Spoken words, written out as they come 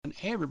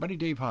Hey everybody,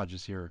 Dave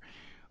Hodges here.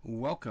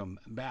 Welcome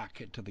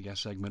back to the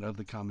guest segment of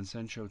the Common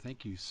Sense Show.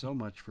 Thank you so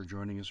much for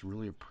joining us.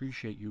 Really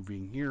appreciate you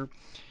being here.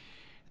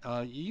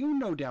 You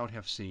no doubt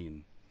have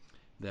seen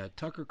that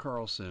Tucker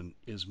Carlson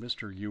is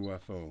Mr.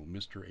 UFO,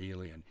 Mr.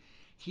 Alien.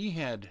 He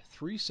had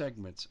three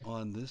segments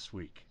on this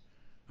week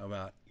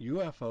about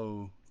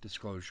UFO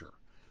disclosure.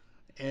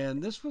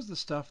 And this was the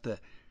stuff that,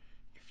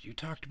 if you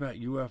talked about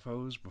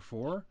UFOs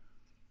before,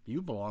 you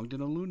belonged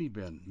in a loony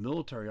bin.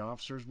 Military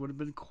officers would have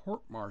been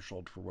court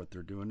martialed for what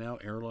they're doing now.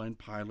 Airline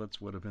pilots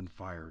would have been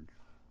fired.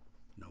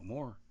 No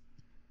more.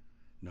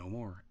 No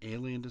more.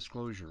 Alien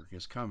disclosure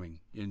is coming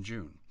in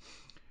June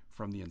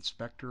from the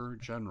Inspector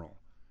General.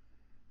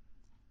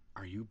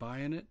 Are you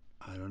buying it?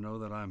 I don't know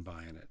that I'm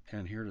buying it.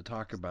 And here to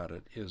talk about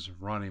it is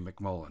Ronnie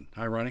Mcmullen.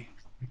 Hi, Ronnie.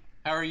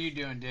 How are you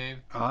doing, Dave?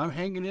 I'm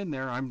hanging in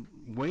there. I'm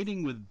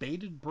waiting with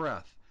bated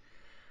breath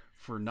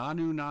for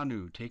Nanu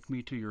Nanu. Take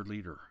me to your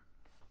leader.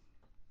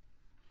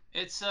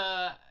 It's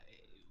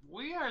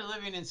we are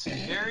living in some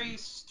very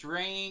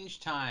strange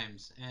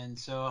times, and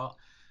so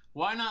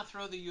why not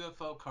throw the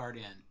UFO card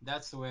in?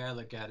 That's the way I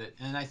look at it,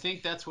 and I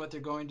think that's what they're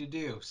going to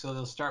do. So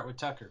they'll start with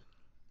Tucker.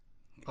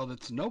 Well,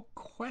 it's no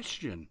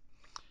question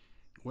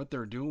what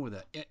they're doing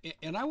with it.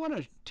 And I want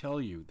to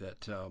tell you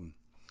that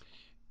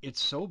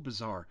it's so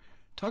bizarre.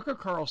 Tucker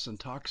Carlson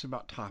talks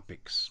about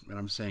topics, and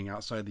I'm saying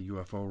outside the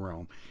UFO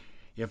realm.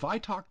 If I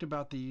talked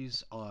about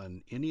these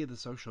on any of the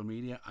social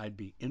media, I'd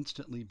be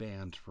instantly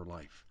banned for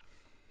life.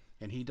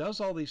 And he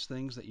does all these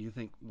things that you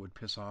think would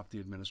piss off the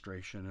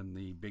administration and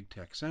the big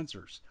tech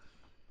censors.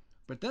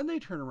 But then they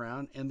turn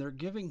around and they're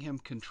giving him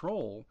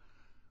control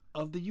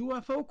of the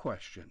UFO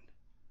question.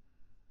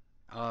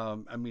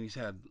 I mean, he's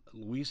had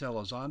Luis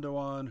Elizondo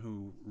on,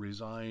 who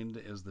resigned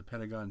as the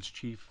Pentagon's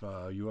chief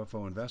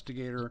UFO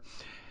investigator.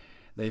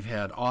 They've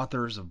had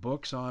authors of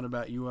books on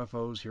about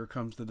UFOs. Here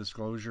comes the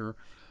disclosure,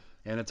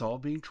 and it's all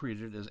being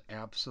treated as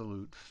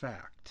absolute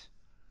fact.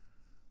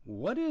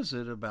 What is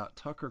it about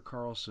Tucker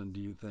Carlson, do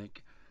you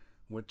think,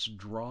 what's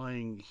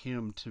drawing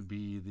him to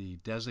be the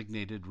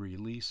designated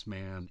release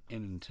man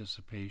in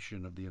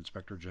anticipation of the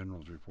Inspector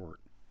General's report?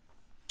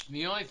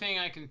 The only thing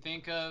I can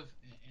think of,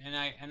 and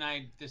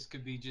I this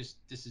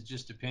is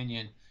just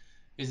opinion,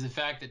 is the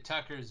fact that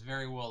Tucker is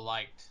very well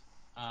liked.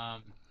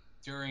 Um,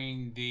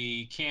 During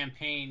the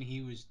campaign,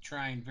 he was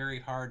trying very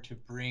hard to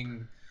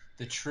bring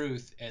the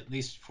truth, at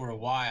least for a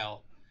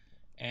while.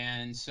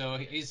 And so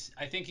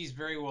I think he's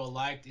very well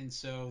liked, and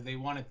so they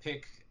want to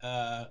pick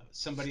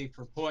somebody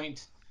for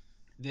point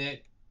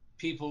that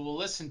people will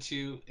listen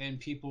to and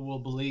people will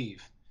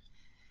believe.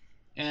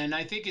 And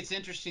I think it's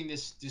interesting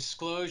this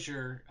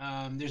disclosure.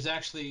 There's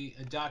actually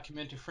a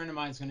document. A friend of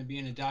mine is going to be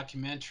in a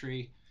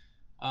documentary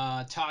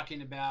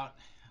talking about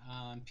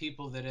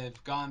people that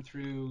have gone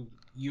through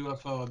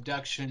UFO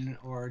abduction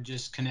or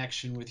just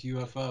connection with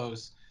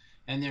UFOs,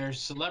 and they're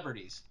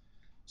celebrities.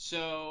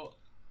 So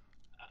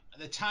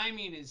the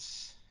timing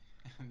is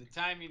the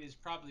timing is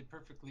probably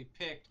perfectly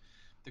picked.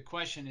 The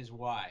question is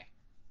why.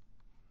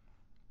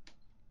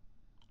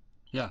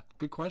 Yeah,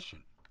 good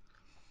question.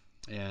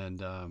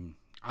 And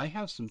I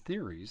have some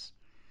theories,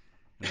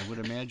 and I would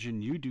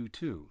imagine you do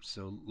too.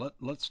 So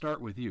let's start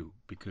with you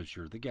because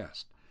you're the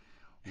guest.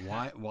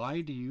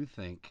 Why do you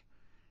think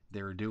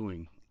they're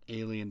doing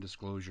alien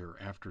disclosure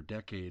after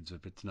decades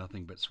of it's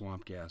nothing but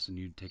swamp gas and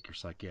you take your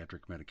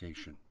psychiatric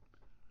medication?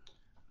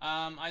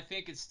 I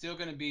think it's still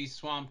going to be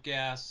swamp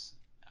gas.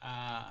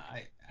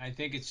 I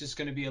think it's just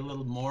going to be a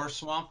little more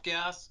swamp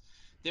gas.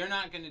 They're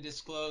not going to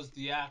disclose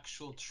the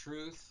actual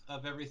truth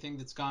of everything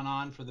that's gone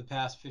on for the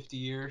past 50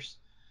 years,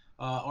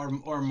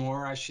 or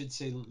more, I should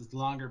say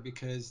longer,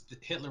 because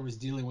Hitler was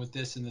dealing with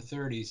this in the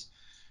 30s.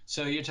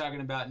 So you're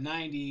talking about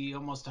 90,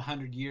 almost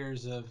 100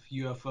 years of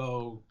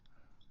UFO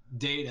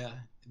data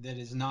that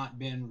has not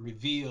been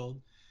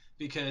revealed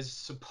because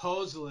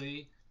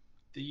supposedly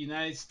the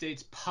United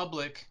States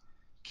public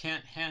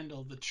can't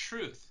handle the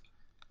truth.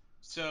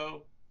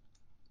 So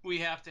we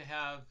have to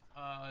have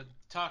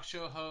talk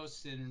show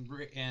hosts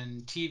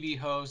and TV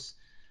hosts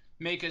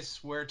make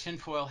us wear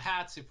tinfoil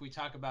hats if we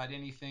talk about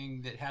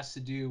anything that has to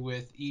do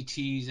with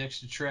ETs,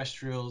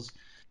 extraterrestrials,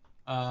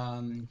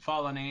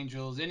 fallen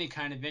angels, any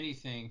kind of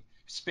anything,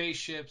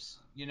 spaceships.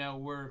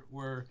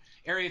 We're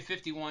Area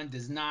 51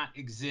 does not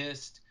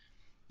exist.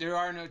 There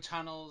are no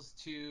tunnels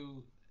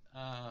to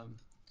um,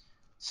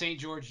 St.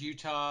 George,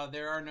 Utah.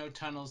 There are no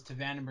tunnels to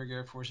Vandenberg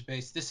Air Force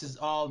Base. This is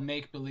all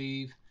make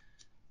believe.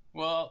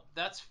 Well,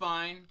 that's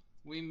fine.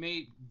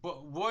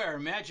 Boy, our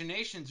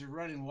imaginations are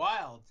running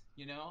wild.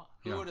 Who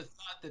Yeah. would have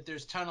thought that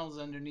there's tunnels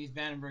underneath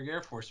Vandenberg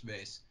Air Force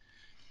Base?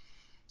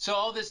 So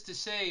all this to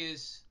say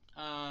is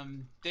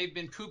they've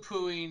been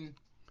poo-pooing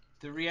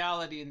the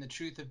reality and the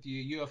truth of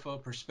the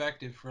UFO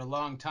perspective for a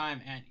long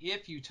time. And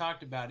if you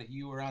talked about it,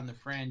 you were on the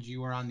fringe,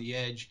 you were on the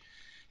edge,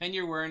 and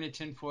you're wearing a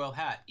tinfoil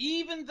hat.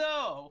 Even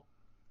though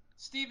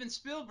Steven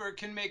Spielberg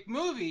can make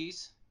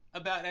movies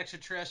about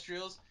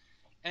extraterrestrials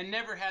and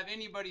never have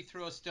anybody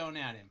throw a stone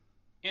at him.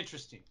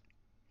 Interesting.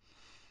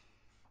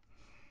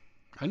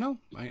 I know.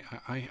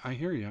 I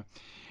hear you.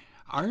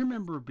 I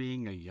remember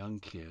being a young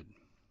kid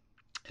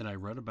and I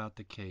read about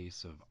the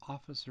case of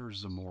Officer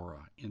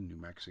Zamora in New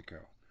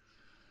Mexico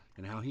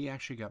and how he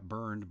actually got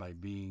burned by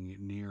being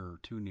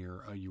too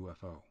near a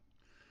UFO.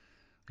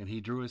 And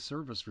he drew his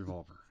service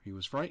revolver. He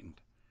was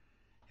frightened.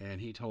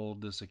 And he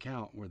told this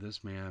account where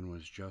this man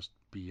was just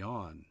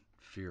beyond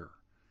fear.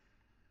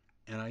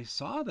 And I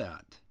saw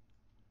that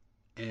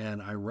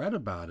and I read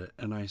about it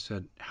and I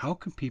said, how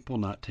can people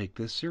not take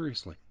this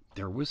seriously?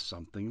 There was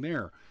something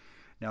there.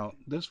 Now,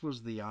 this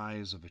was the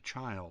eyes of a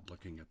child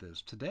looking at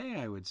this. Today,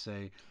 I would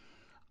say,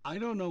 I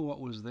don't know what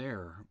was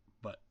there,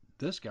 but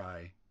this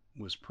guy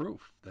was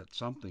proof that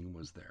something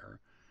was there,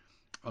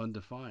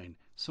 undefined.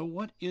 So,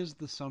 what is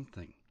the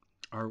something?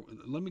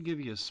 Let me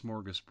give you a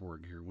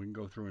smorgasbord here. We can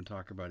go through and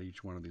talk about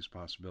each one of these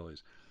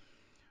possibilities.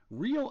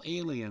 Real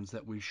aliens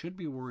that we should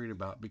be worried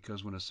about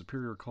because when a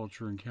superior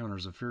culture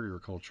encounters a inferior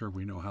culture,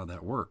 we know how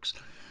that works.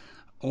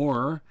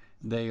 Or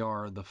they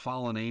are the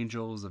fallen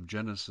angels of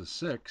Genesis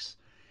 6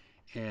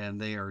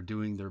 and they are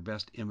doing their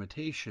best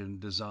imitation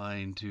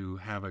designed to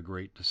have a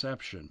great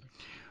deception.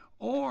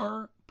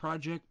 Or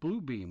Project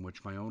Bluebeam,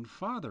 which my own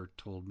father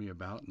told me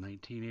about in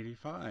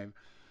 1985.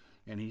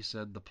 And he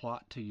said the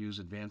plot to use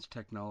advanced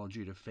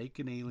technology to fake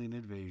an alien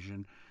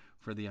invasion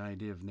for the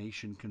idea of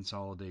nation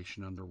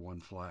consolidation under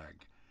one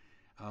flag.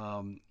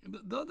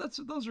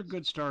 Those are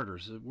good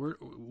starters.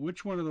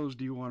 Which one of those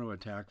do you want to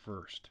attack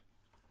first?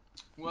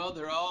 Well,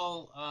 they're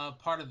all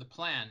part of the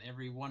plan,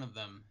 every one of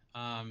them.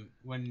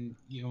 When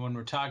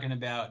we're talking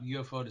about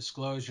UFO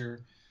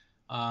disclosure,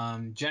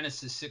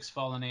 Genesis 6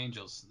 Fallen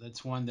Angels,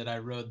 that's one that I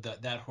rode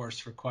that horse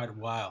for quite a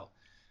while.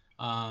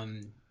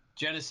 Um,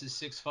 Genesis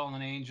 6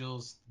 Fallen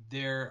Angels,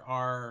 there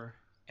are,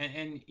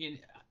 and in,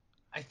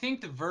 I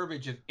think the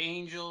verbiage of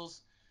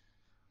angels,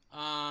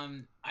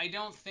 I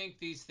don't think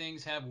these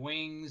things have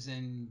wings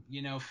and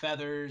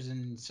feathers,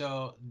 and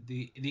so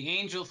the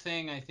angel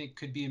thing I think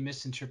could be a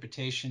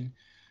misinterpretation,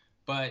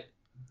 but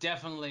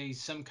definitely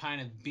some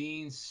kind of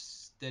being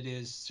that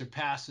is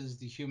surpasses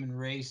the human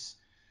race,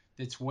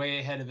 that's way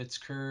ahead of its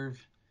curve.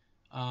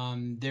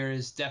 There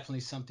is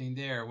definitely something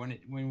there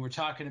when we're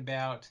talking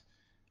about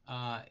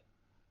uh,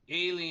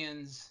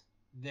 aliens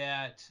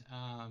that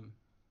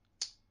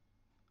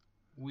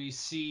we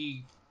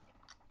see.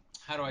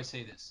 How do I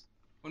say this?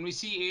 When we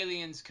see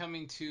aliens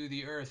coming to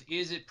the Earth,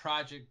 is it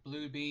Project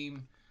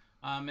Bluebeam?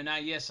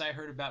 Yes, I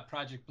heard about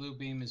Project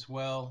Bluebeam as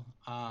well.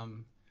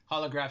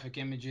 Holographic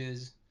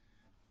images,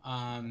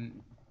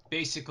 um,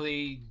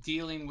 basically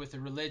dealing with a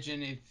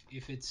religion.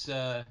 If it's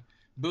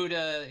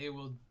Buddha, it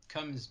will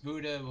come as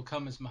Buddha, it will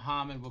come as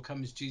Muhammad, will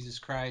come as Jesus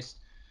Christ,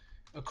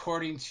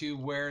 according to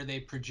where they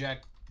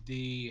project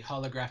the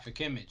holographic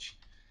image.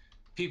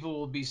 People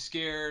will be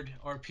scared,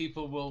 or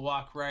people will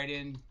walk right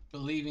in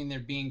believing they're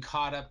being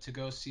caught up to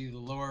go see the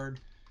Lord.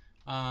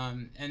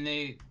 And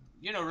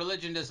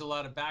religion does a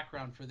lot of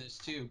background for this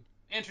too.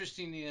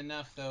 Interestingly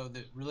enough, though,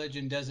 that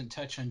religion doesn't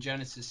touch on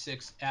Genesis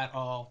 6 at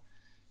all,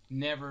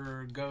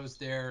 never goes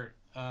there.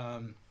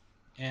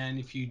 And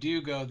if you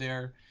do go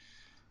there,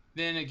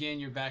 then again,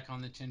 you're back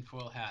on the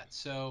tinfoil hat.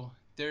 So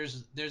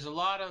there's a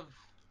lot of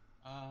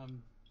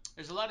um,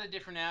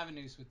 different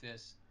avenues with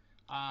this.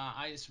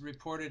 I just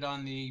reported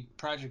on the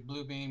Project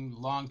Bluebeam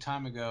long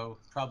time ago,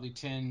 probably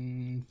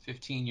 10,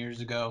 15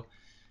 years ago,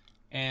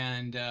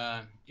 and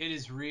it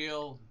is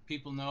real.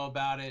 People know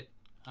about it.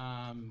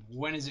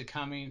 When is it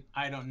coming?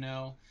 I don't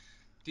know.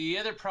 The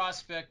other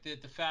prospect,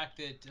 that the fact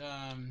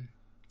that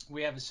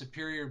we have a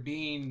superior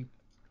being,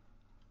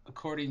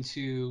 according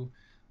to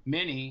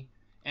many,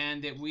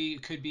 and that we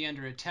could be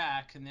under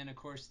attack. And then, of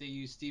course, they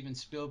use Steven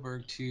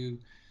Spielberg to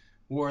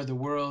War of the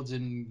Worlds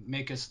and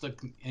make us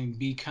look and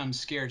become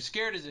scared.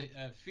 Scared is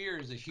fear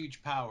is a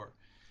huge power.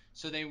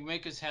 So they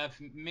make us have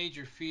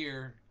major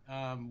fear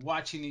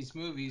watching these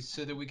movies,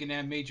 so that we can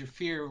have major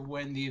fear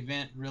when the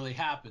event really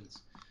happens.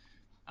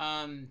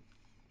 Um,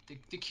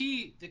 the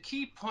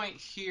key point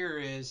here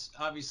is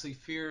obviously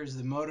fear is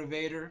the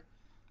motivator,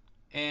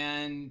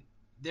 and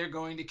they're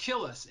going to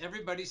kill us.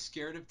 Everybody's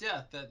scared of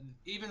death. That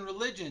even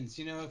religions,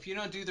 if you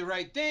don't do the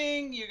right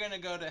thing, you're going to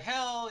go to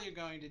hell, you're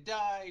going to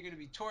die, you're going to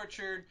be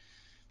tortured.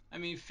 I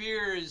mean,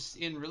 fear is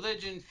in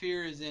religion,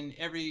 fear is in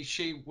every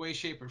way,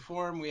 shape, or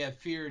form. We have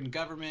fear in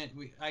government.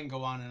 I can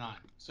go on and on.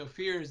 So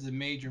fear is the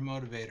major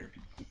motivator.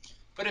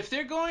 But if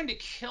they're going to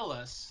kill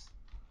us,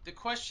 the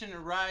question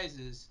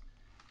arises,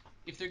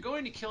 if they're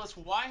going to kill us,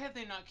 why have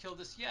they not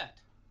killed us yet?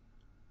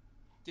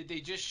 Did they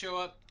just show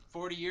up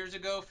 40 years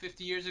ago,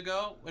 50 years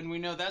ago? And we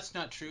know that's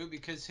not true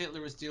because Hitler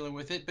was dealing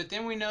with it. But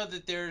then we know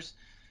that there's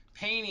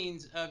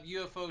paintings of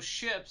UFO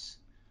ships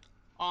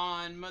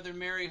on Mother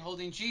Mary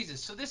holding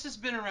Jesus. So this has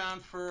been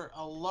around for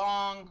a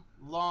long,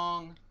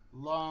 long,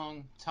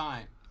 long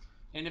time.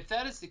 And if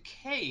that is the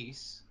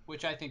case,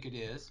 which I think it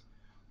is,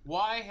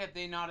 why have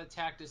they not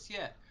attacked us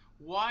yet?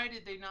 Why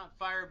did they not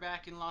fire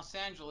back in Los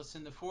Angeles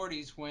in the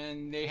 40s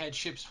when they had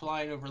ships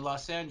flying over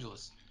Los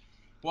Angeles?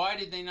 Why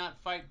did they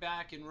not fight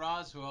back in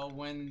Roswell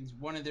when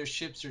one of their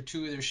ships or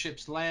two of their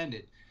ships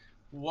landed?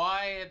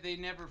 Why have they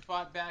never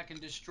fought back and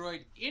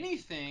destroyed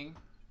anything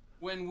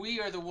when we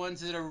are the ones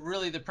that are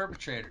really the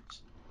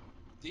perpetrators?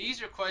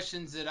 These are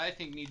questions that I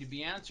think need to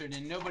be answered,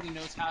 and nobody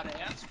knows how to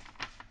answer.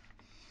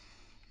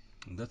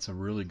 That's a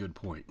really good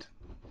point.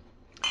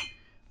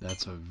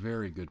 That's a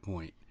very good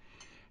point.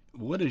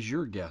 What is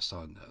your guess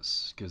on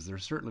this? Because they're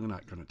certainly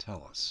not going to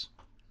tell us.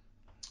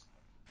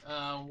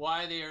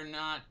 Why they are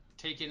not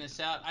taking us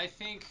out? I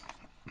think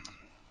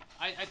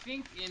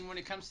in when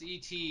it comes to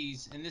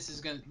ETs, and this is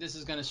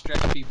gonna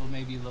stretch people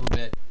maybe a little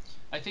bit.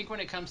 I think when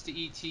it comes to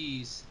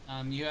ETs,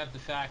 you have the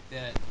fact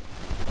that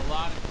a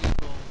lot of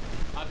people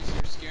obviously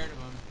are scared of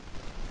them,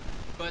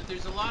 but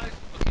there's a lot of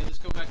okay. Let's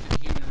go back to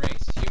the human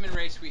race. Human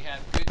race, we have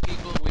good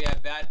people, we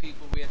have bad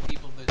people, we have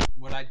people that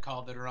what I'd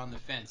call that are on the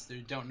fence. They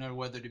don't know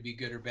whether to be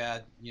good or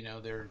bad. You know,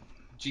 their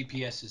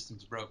GPS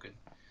system's broken.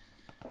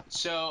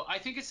 So I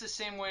think it's the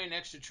same way in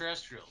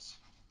extraterrestrials.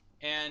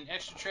 And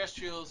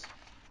extraterrestrials,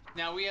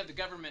 now we have the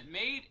government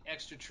made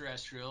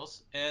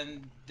extraterrestrials,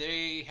 and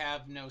they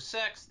have no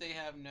sex, they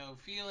have no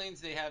feelings,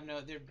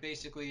 they're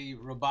basically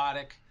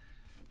robotic,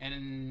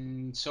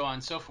 and so on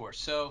and so forth.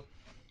 So,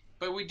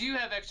 but we do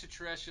have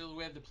extraterrestrials.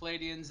 We have the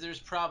Palladians. There's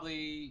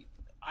probably,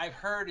 I've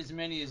heard as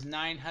many as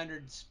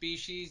 900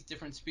 species,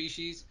 different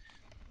species.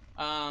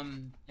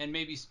 And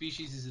maybe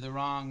species is the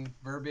wrong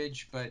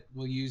verbiage, but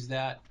we'll use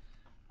that.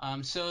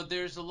 So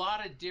there's a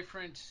lot of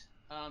different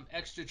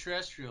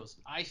extraterrestrials.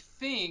 I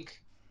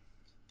think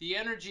the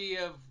energy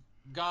of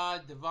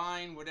God,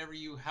 divine,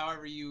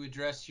 however you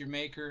address your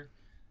maker,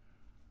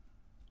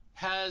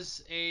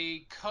 has a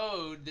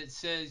code that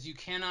says you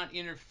cannot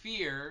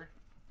interfere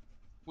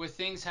with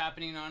things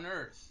happening on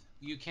Earth.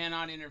 You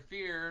cannot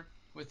interfere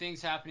with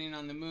things happening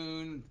on the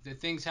moon, the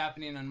things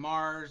happening on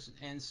Mars,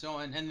 and so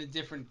on, and the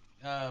different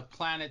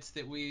planets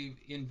that we've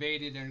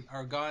invaded and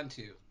are gone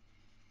to.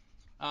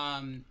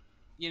 Um,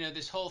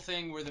 this whole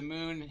thing where the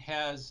moon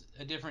has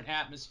a different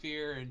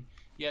atmosphere and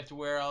you have to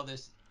wear all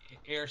this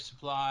air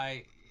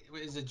supply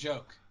is a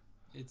joke.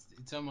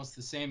 It's almost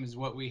the same as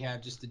what we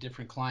have, just a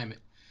different climate.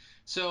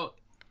 So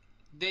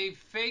they've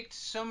faked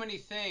so many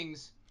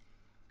things.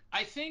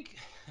 I think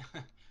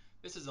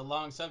this is a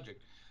long subject.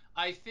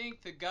 I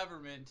think the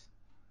government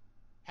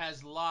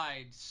has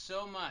lied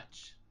so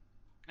much,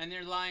 and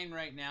they're lying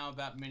right now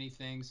about many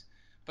things.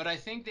 But I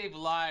think they've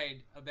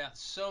lied about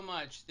so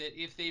much that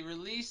if they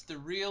release the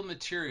real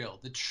material,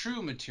 the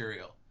true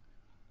material,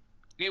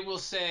 it will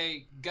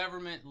say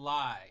government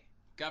lie,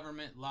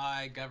 government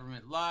lie,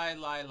 lie,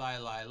 lie,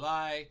 lie,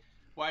 lie.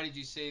 Why did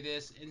you say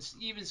this? And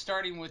even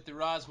starting with the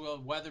Roswell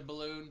weather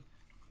balloon,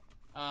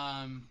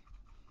 um,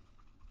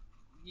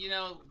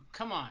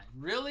 come on,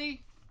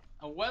 really?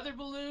 A weather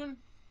balloon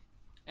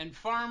and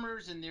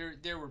farmers, and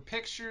there were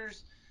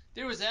pictures,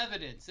 there was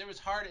evidence, there was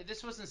hard.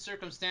 This wasn't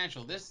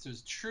circumstantial. This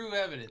was true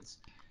evidence,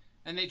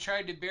 and they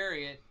tried to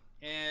bury it,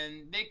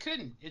 and they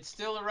couldn't. It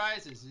still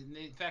arises, and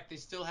in fact, they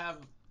still have.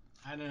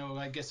 I don't know.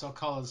 I guess I'll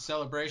call it a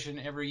celebration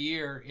every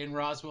year in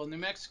Roswell, New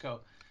Mexico,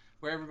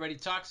 where everybody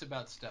talks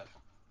about stuff.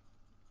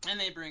 And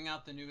they bring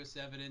out the newest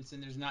evidence,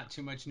 and there's not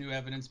too much new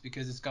evidence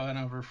because it's gone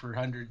over for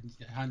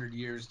 100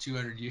 years,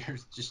 200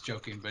 years. Just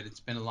joking, but it's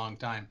been a long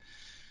time.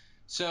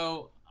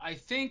 So I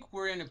think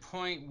we're in a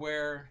point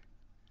where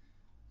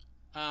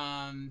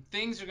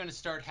things are going to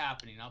start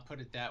happening. I'll put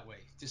it that way.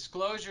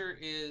 Disclosure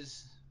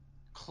is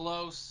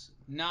close,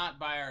 not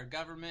by our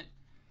government,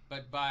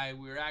 but by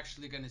we're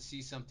actually going to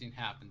see something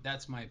happen.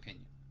 That's my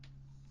opinion.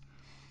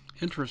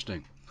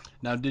 Interesting.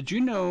 Now, did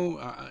you know?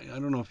 I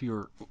don't know if you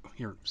were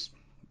here.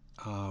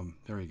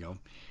 There you go.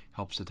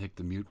 Helps to take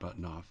the mute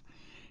button off.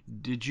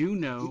 Did you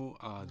know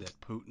that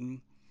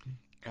Putin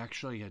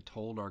actually had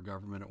told our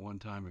government at one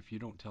time, if you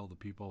don't tell the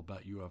people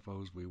about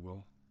UFOs, we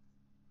will?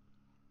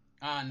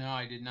 Ah, no,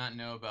 I did not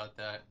know about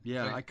that.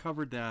 Yeah, But I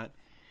covered that.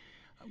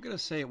 I'm going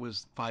to say it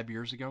was 5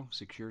 years ago,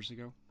 6 years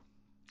ago.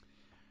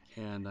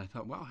 And I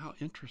thought, wow, how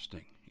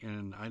interesting.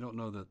 And I don't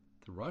know that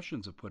the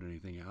Russians have put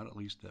anything out, at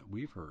least that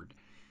we've heard.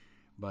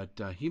 But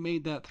he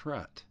made that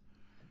threat.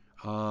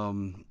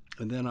 And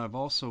then I've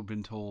also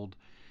been told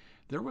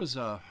there was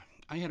a.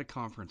 I had a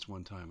conference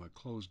one time, a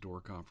closed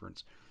door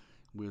conference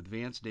with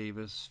Vance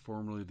Davis,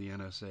 formerly of the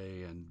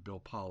NSA, and Bill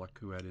Pollock,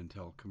 who had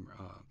Intel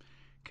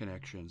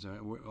connections.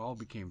 And we all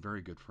became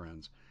very good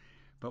friends.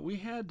 But we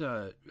had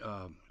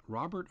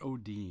Robert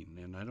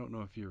Odeen, and I don't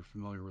know if you're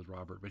familiar with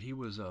Robert, but he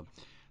was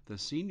the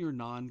senior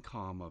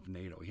non-com of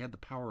NATO. He had the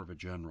power of a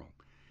general.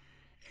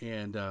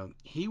 And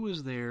he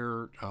was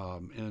there,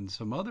 and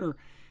some other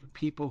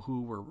people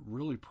who were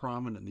really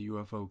prominent in the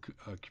UFO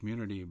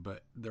community,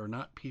 but they're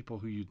not people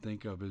who you'd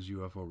think of as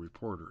UFO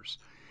reporters.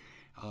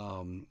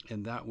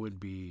 And that would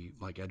be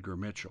like Edgar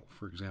Mitchell,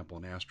 for example,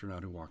 an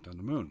astronaut who walked on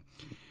the moon.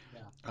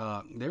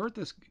 yeah, They were at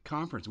this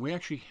conference. We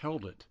actually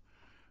held it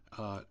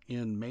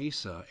in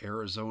Mesa,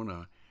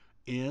 Arizona,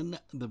 in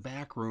the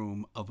back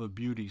room of a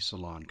beauty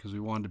salon because we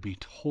wanted to be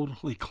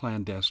totally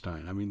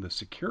clandestine. I mean, the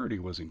security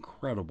was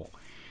incredible.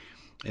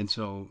 And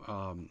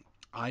so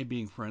I,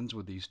 being friends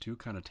with these two,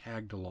 kind of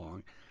tagged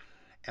along.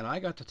 And I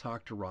got to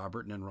talk to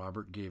Robert, and then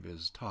Robert gave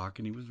his talk,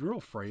 and he was real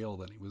frail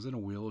then. He was in a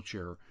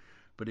wheelchair,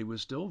 but he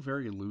was still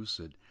very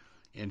lucid.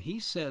 And he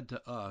said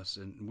to us,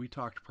 and we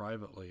talked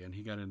privately, and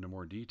he got into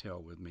more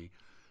detail with me,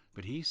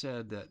 but he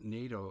said that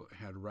NATO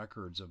had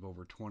records of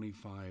over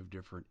 25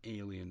 different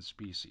alien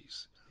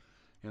species,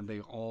 and they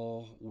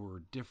all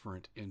were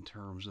different in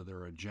terms of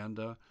their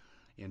agenda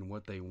and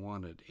what they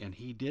wanted. And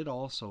he did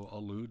also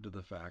allude to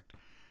the fact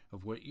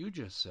of what you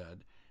just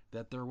said,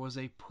 that there was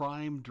a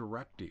prime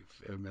directive.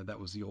 I mean, that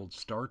was the old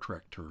Star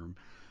Trek term.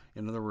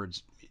 In other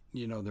words,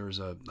 there's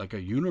a like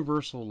a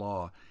universal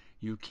law.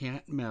 You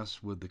can't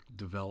mess with the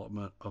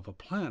development of a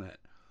planet,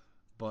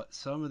 but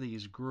some of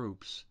these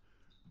groups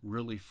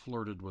really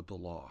flirted with the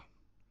law.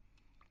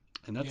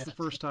 And that's the Yes.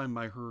 first time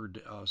I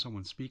heard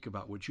someone speak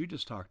about what you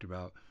just talked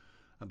about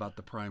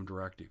the prime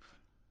directive.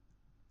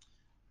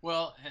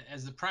 Well,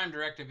 as the prime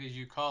directive, as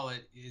you call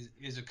it,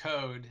 is a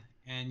code,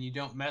 and you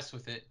don't mess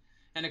with it.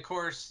 And of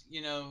course,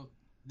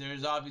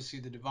 there's obviously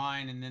the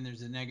divine, and then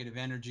there's the negative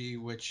energy,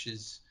 which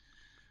is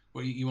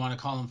what you want to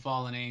call them,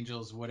 fallen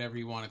angels, whatever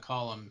you want to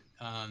call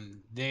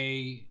them.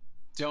 They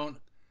don't,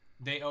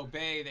 they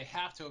obey, they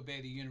have to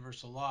obey the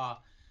universal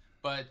law,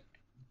 but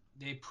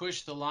they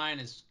push the line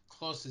as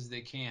close as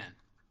they can.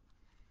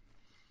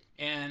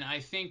 And I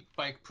think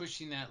by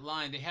pushing that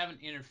line, they haven't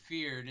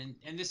interfered.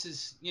 And this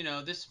is,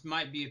 this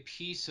might be a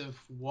piece of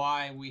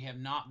why we have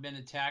not been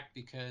attacked,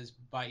 because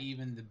by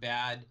even the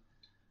bad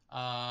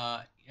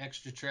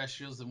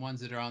extraterrestrials, the ones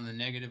that are on the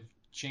negative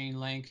chain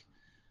link,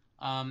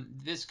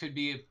 this could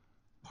be a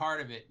part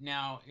of it.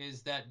 Now,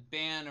 is that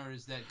ban or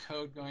is that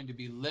code going to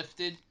be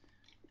lifted?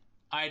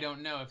 I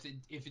don't know.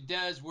 If it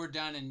does, we're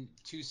done in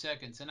 2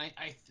 seconds. And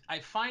I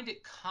find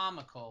it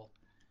comical,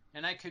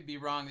 and I could be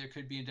wrong. There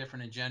could be a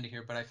different agenda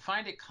here, but I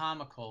find it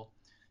comical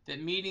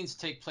that meetings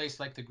take place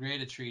like the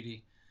Greada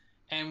Treaty,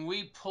 and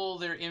we pull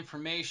their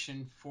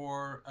information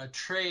for a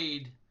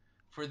trade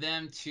for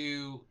them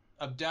to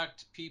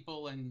abduct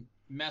people and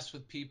mess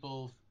with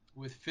people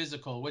with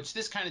physical, which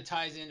this kind of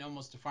ties in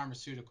almost to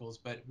pharmaceuticals,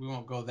 but we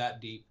won't go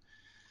that deep.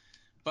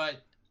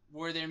 But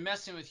where they're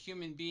messing with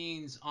human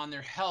beings on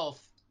their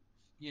health,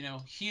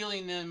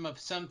 healing them of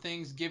some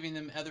things, giving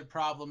them other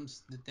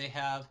problems that they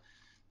have.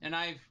 And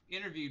I've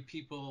interviewed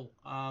people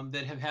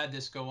that have had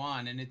this go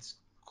on, and it's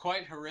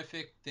quite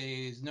horrific.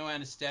 There's no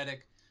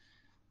anesthetic,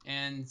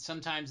 and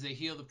sometimes they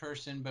heal the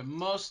person, but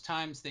most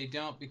times they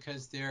don't,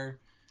 because they're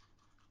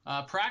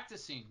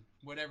practicing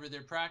whatever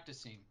they're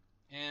practicing.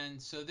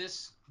 And so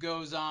this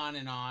goes on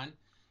and on.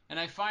 And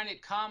I find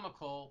it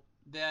comical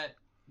that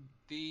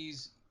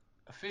these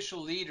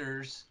official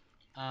leaders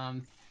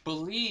um,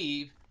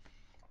 believe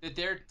that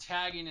they're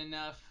tagging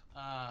enough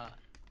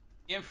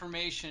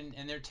information,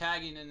 and they're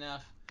tagging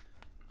enough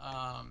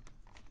um,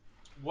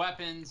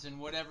 weapons and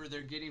whatever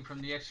they're getting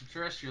from the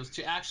extraterrestrials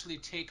to actually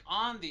take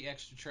on the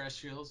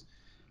extraterrestrials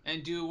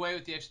and do away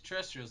with the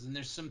extraterrestrials. And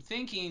there's some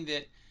thinking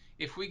that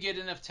if we get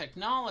enough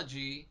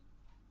technology,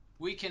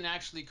 we can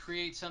actually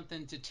create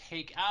something to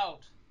take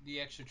out the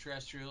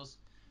extraterrestrials.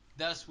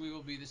 Thus, we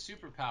will be the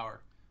superpower.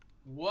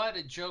 What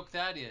a joke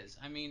that is.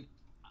 I mean,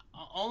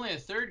 only a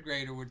third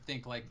grader would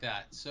think like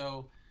that.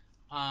 So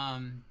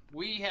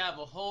we have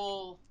a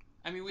whole,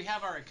 I mean, we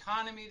have our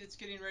economy that's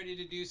getting ready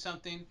to do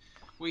something.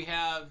 We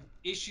have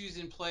issues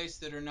in place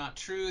that are not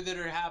true that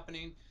are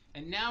happening.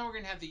 And now we're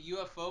going to have the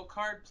UFO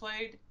card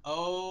played.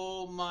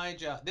 Oh my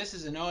God. This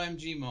is an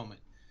OMG moment.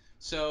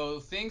 So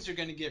things are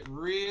going to get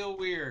real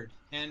weird.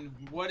 And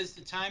what is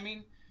the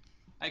timing?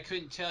 I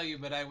couldn't tell you,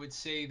 but I would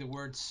say the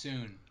word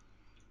soon.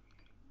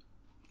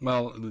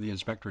 Well, the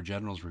Inspector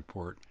General's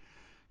report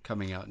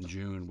coming out in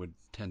June would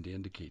tend to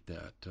indicate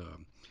that.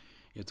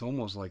 It's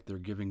almost like they're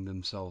giving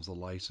themselves a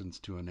license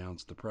to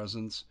announce the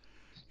presence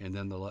and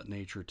then to let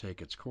nature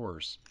take its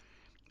course.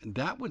 And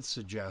that would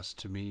suggest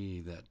to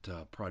me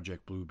that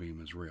Project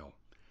Bluebeam is real.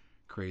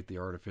 Create the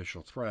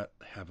artificial threat,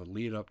 have a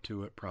lead up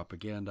to it,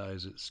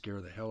 propagandize it,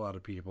 scare the hell out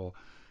of people,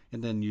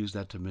 and then use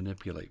that to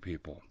manipulate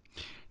people.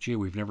 Gee,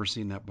 we've never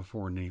seen that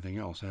before in anything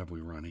else, have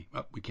we, Ronnie?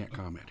 Oh, we can't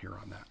comment here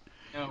on that.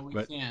 No, we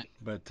But can't.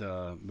 but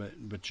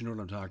you know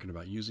what I'm talking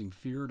about? Using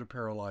fear to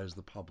paralyze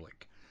the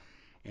public,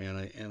 and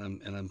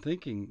I'm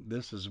thinking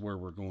this is where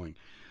we're going.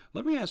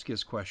 Let me ask you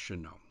this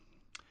question though.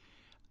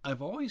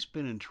 I've always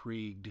been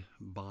intrigued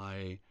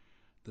by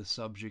the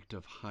subject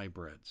of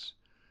hybrids,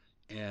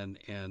 and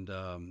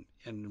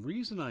the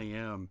reason I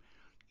am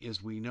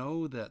is we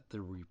know that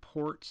the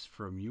reports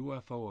from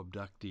UFO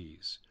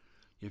abductees,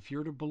 if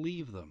you're to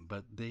believe them,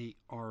 but they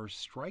are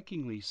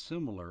strikingly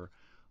similar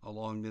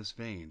along this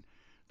vein.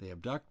 They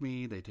abduct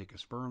me, they take a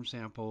sperm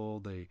sample,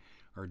 they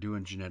are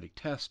doing genetic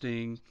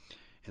testing,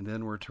 and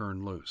then we're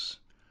turned loose.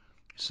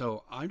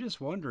 So I'm just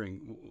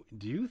wondering,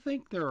 do you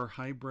think there are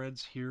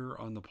hybrids here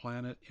on the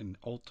planet, and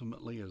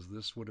ultimately, is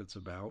this what it's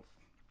about?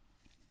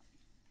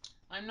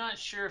 I'm not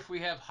sure if we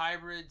have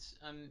hybrids.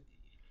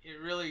 It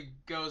really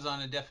goes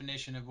on a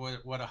definition of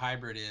what a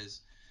hybrid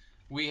is.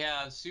 We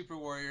have super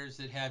warriors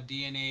that have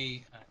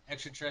DNA,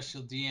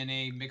 extraterrestrial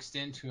DNA mixed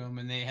into them,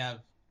 and they have,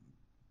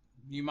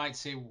 you might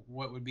say,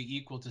 what would be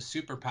equal to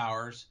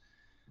superpowers.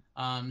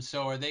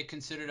 So are they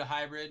considered a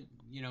hybrid?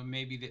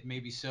 Maybe that,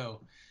 maybe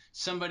so.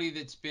 Somebody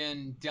that's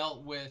been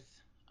dealt with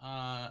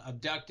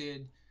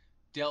abducted,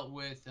 dealt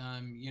with,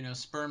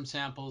 sperm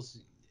samples,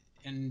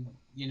 and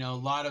a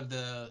lot of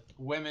the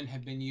women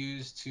have been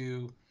used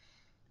to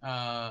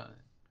uh,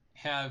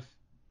 have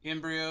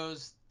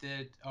embryos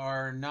that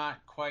are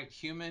not quite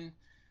human.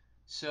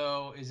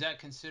 So is that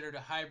considered a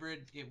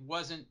hybrid? It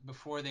wasn't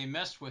before they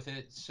messed with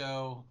it.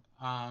 So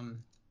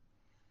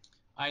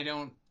I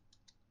don't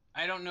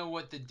I don't know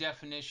what the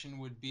definition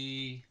would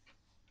be.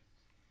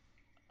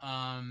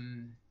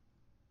 Um,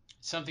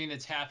 Something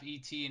that's half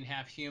ET and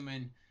half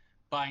human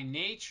by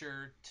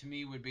nature to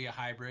me would be a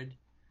hybrid,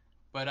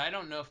 but I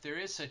don't know if there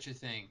is such a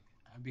thing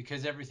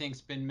because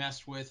everything's been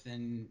messed with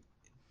and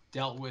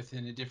dealt with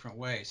in a different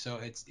way. So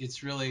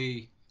it's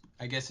really,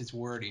 I guess it's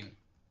wording.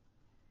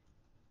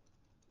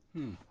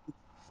 Hmm.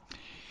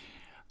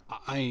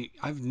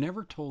 I've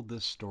never told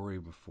this story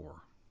before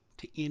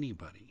to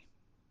anybody,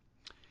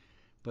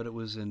 but it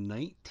was in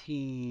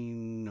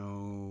 19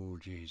 oh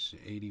geez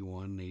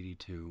 81,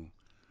 82.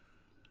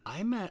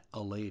 I met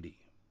a lady,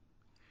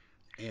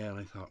 and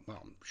I thought,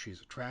 well,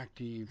 she's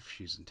attractive,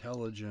 she's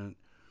intelligent,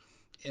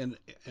 and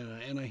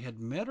and I had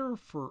met her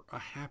for a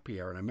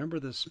happy hour, and I remember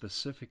this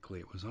specifically.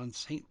 It was on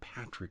St.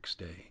 Patrick's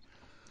Day,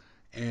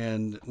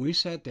 and we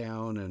sat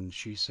down, and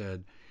she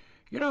said,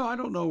 I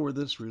don't know where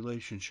this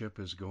relationship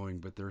is going,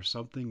 but there's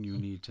something you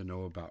need to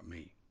know about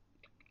me.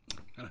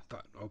 And I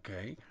thought,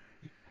 okay.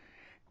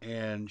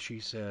 And she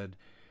said,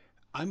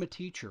 I'm a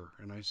teacher.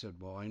 And I said,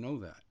 well, I know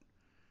that.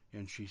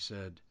 And she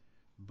said,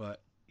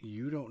 but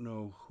you don't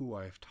know who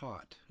I've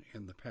taught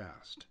in the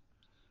past.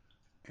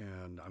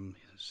 And I'm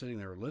sitting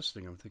there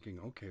listening. I'm thinking,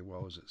 okay,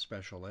 well, is it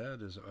special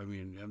ed?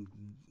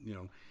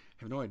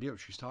 Have no idea what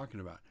she's talking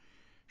about.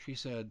 She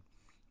said,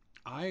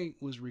 I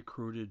was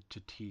recruited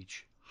to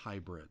teach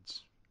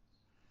hybrids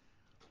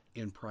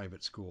in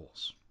private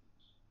schools.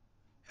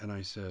 And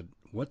I said,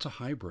 what's a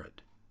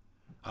hybrid?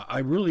 I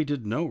really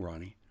didn't know,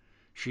 Ronnie.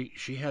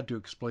 She had to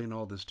explain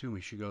all this to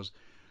me. She goes,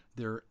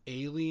 they're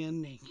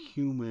alien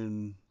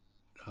human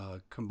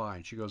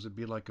combined. She goes, it'd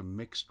be like a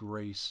mixed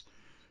race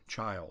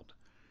child.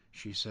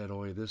 She said,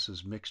 oh, this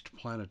is mixed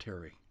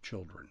planetary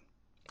children.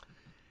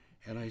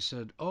 And I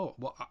said, oh,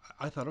 well,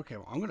 I thought, okay,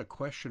 well, I'm going to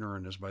question her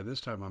on this. By this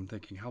time, I'm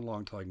thinking, how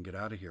long till I can get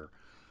out of here?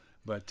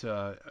 But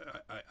I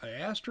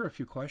asked her a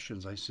few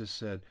questions. I just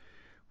said,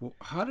 well,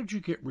 how did you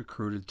get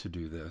recruited to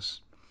do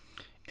this?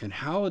 And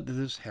how did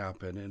this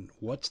happen? And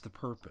what's the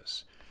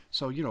purpose?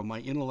 So, my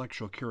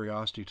intellectual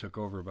curiosity took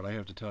over, but I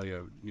have to tell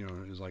you,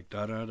 it was like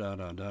da da da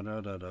da da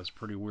da da da. It's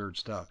pretty weird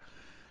stuff.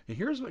 And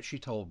here's what she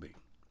told me.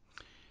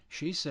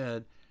 She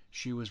said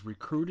she was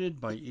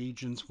recruited by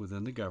agents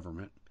within the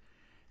government.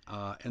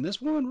 And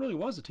this woman really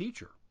was a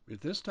teacher.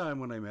 At this time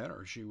when I met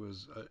her, she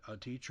was a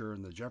teacher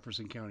in the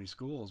Jefferson County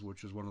Schools,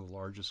 which is one of the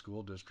largest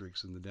school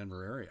districts in the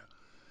Denver area.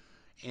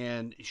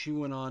 And she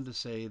went on to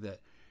say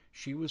that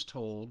she was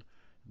told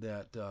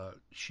that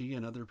she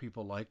and other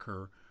people like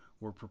her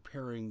were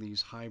preparing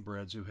these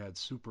hybrids who had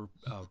super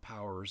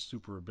powers,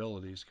 super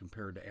abilities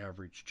compared to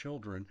average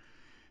children,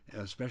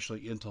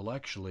 especially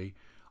intellectually,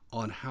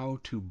 on how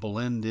to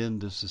blend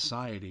into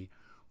society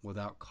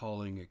without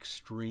calling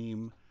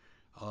extreme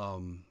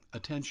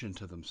attention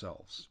to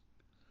themselves.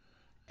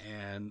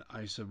 And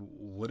I said,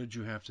 what did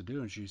you have to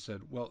do? And she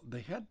said, well,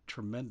 they had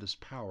tremendous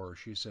power.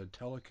 She said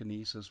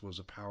telekinesis was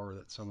a power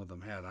that some of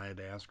them had. I had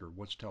to ask her,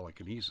 what's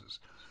telekinesis?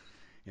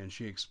 And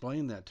she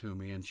explained that to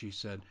me. And she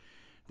said,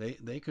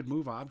 they could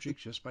move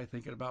objects just by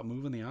thinking about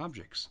moving the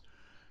objects.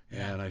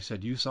 Yeah, And I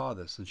said, you saw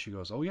this? And she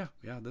goes, oh, yeah,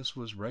 yeah, this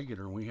was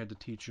regular. And we had to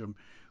teach them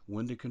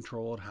when to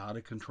control it, how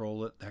to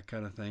control it, that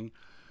kind of thing.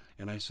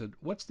 And I said,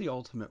 what's the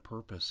ultimate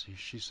purpose?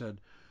 She said,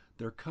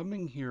 they're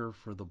coming here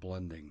for the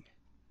blending.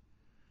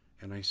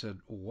 And I said,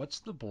 what's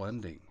the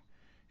blending?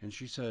 And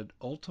she said,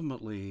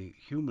 ultimately,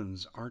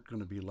 humans aren't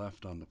going to be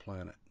left on the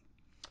planet.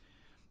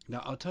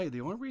 Now, I'll tell you,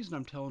 the only reason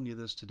I'm telling you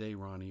this today,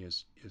 Ronnie,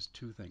 is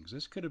two things.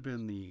 This could have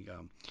been the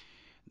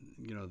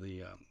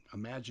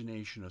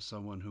imagination of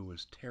someone who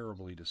was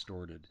terribly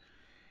distorted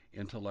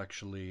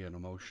intellectually and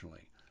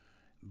emotionally.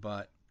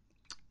 But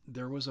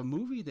there was a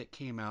movie that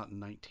came out in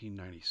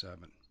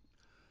 1997,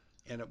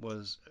 and it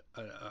was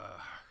I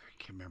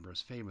can't remember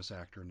his famous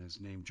actor, and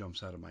his name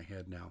jumps out of my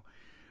head now.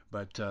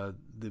 But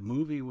the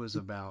movie was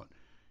about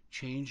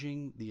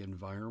changing the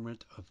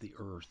environment of the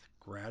Earth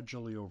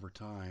gradually over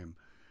time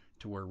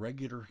to where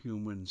regular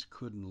humans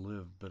couldn't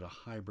live, but a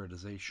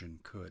hybridization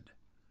could.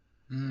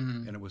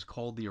 And mm, it was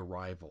called The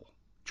Arrival.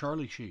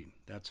 Charlie Sheen,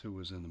 that's who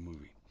was in the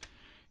movie.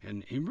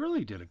 And he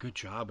really did a good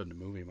job in the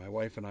movie. My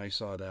wife and I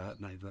saw that,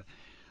 and I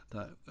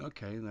thought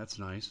okay, that's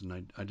nice.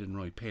 And I didn't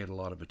really pay it a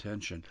lot of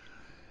attention.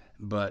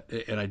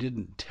 And I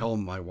didn't tell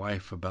my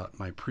wife about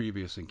my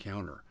previous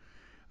encounter.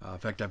 In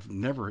fact, I've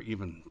never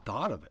even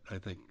thought of it, I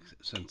think,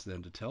 since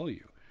then to tell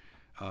you.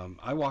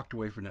 I walked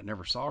away from that,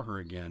 never saw her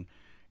again,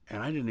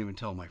 and I didn't even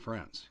tell my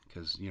friends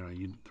because,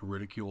 the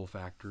ridicule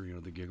factor,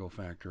 the giggle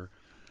factor.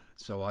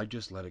 So I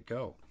just let it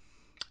go.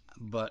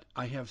 But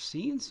I have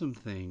seen some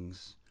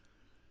things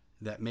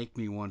that make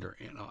me wonder,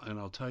 and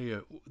I'll tell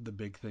you the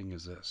big thing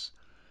is this.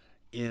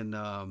 In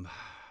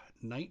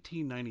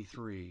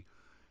 1993,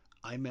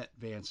 I met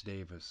Vance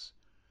Davis,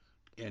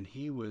 and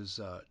he was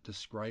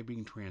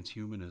describing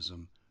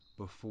transhumanism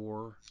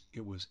before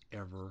it was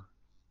ever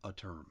a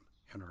term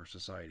in our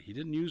society. He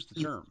didn't use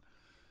the term,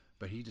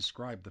 but he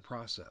described the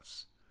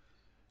process,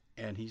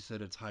 and he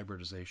said it's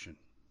hybridization.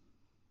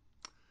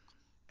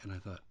 And I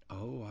thought,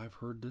 oh, I've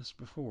heard this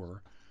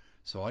before.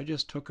 So I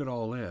just took it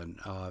all in.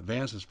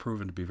 Vance has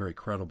proven to be very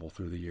credible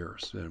through the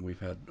years, and we've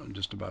had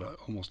just about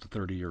almost a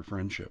 30-year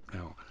friendship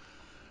now.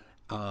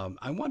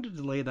 I wanted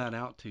to lay that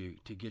out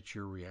to get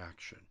your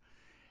reaction.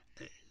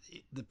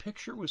 The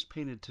picture was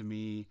painted to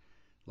me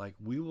like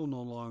we will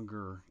no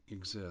longer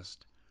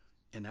exist,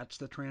 and that's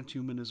the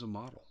transhumanism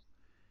model.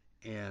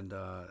 And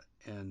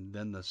and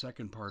then the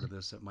second part of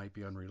this that might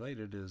be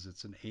unrelated is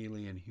it's an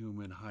alien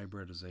human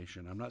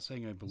hybridization. I'm not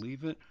saying I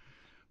believe it,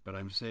 but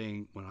I'm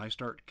saying when I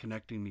start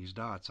connecting these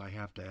dots, I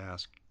have to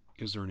ask,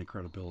 is there any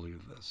credibility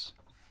to this?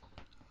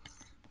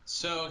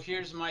 So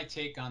here's my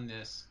take on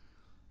this.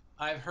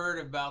 I've heard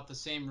about the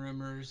same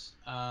rumors.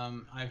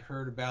 I've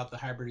heard about the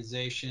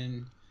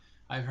hybridization.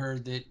 I've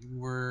heard that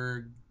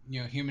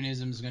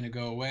humanism is going to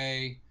go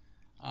away.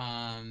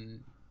 Um,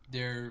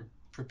 they're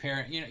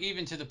preparing,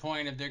 even to the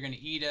point of they're going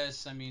to eat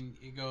us. I mean,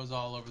 it goes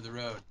all over the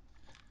road.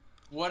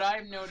 What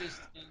I've noticed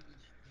in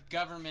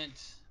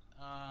government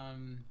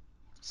um,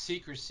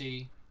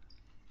 secrecy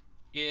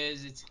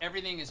is it's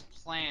everything is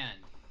planned.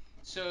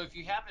 So if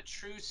you have a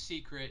true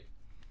secret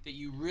that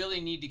you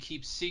really need to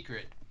keep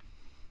secret,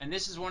 and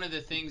this is one of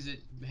the things that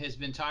has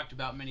been talked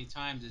about many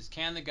times is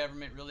can the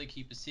government really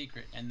keep a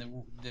secret? And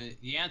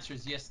the answer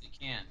is yes, they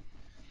can.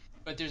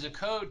 But there's a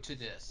code to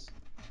this.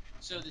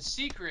 So the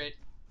secret,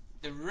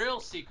 the real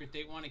secret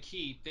they want to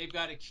keep, they've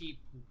got to keep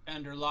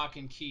under lock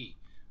and key.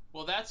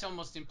 Well, that's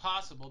almost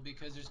impossible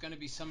because there's going to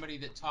be somebody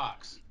that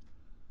talks.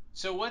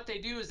 So what they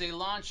do is they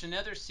launch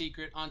another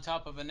secret on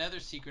top of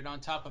another secret on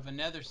top of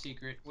another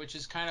secret, which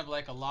is kind of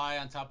like a lie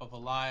on top of a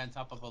lie on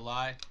top of a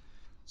lie.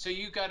 So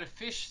you got to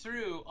fish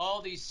through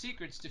all these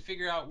secrets to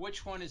figure out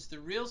which one is the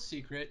real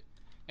secret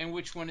and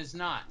which one is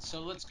not.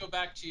 So let's go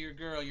back to your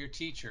girl, your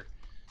teacher.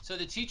 So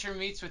the teacher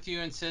meets with you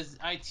and says,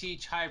 I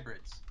teach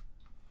hybrids.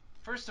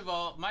 First of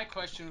all, my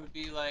question would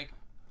be like,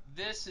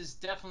 this is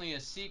definitely a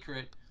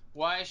secret.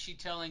 Why is she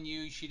telling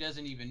you she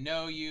doesn't even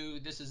know you?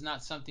 This is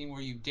not something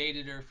where you've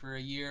dated her for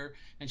a year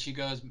and she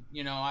goes,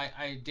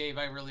 Dave,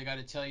 I really got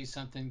to tell you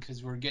something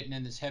because we're getting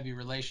in this heavy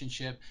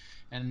relationship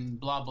and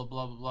blah, blah,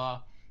 blah, blah,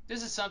 blah.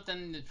 This is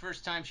something the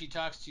first time she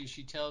talks to you,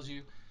 she tells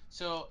you.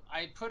 So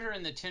I put her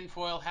in the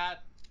tinfoil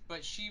hat,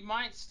 but she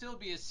might still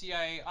be a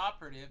CIA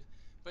operative,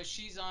 but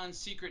she's on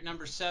secret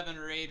number 7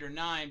 or 8 or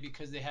 9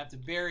 because they have to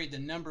bury the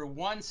number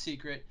one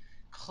secret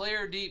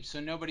clear deep so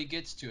nobody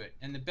gets to it.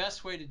 And the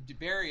best way to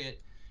bury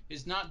it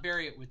is not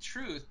bury it with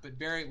truth, but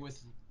bury it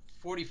with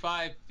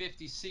 45,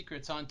 50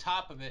 secrets on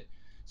top of it.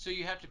 So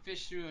you have to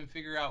fish through and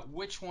figure out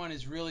which one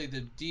is really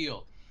the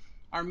deal.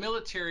 Our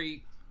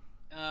military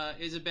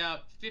is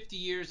about 50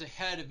 years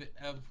ahead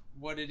of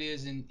what it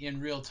is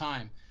in real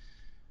time.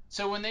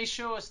 So when they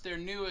show us their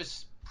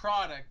newest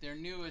product, their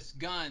newest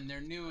gun,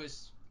 their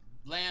newest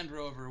Land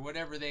Rover,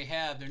 whatever they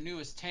have, their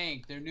newest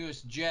tank, their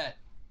newest jet,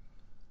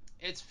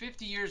 it's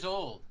 50 years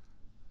old.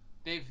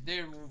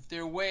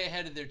 They're way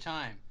ahead of their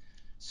time.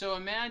 So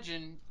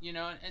imagine,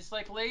 it's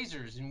like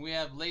lasers, and we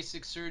have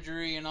LASIK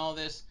surgery and all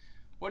this.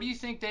 What do you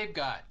think they've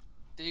got?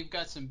 They've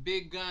got some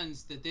big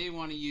guns that they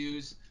want to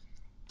use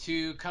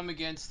to come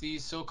against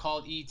these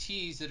so-called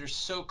ETs that are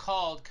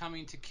so-called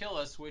coming to kill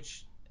us,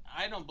 which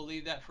I don't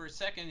believe that for a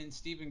second. And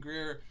Stephen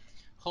Greer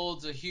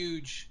holds a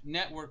huge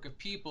network of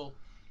people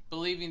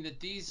believing that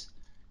these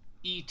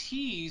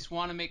ETs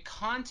want to make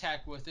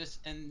contact with us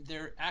and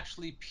they're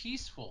actually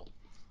peaceful.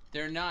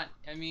 They're not,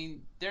 I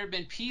mean, there have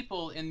been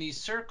people in these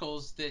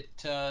circles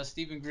that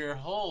Stephen Greer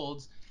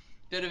holds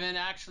that have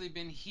actually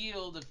been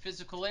healed of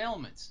physical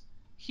ailments.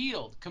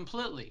 Healed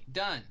completely,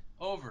 done,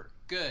 over,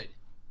 good,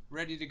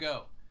 ready to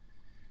go.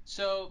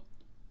 So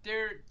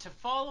there to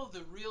follow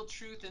the real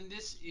truth in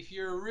this, if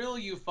you're a real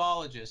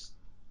ufologist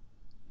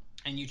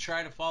and you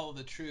try to follow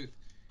the truth,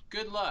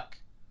 good luck.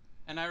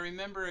 And I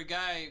remember a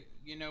guy,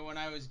 when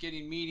I was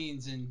getting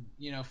meetings and,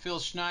 Phil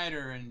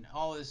Schneider and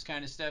all this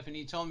kind of stuff, and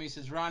he told me, he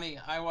says, Ronnie,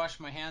 I wash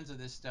my hands of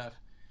this stuff.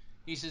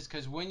 He says,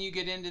 because when you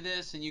get into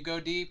this and you go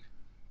deep,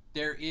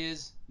 there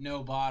is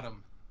no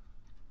bottom.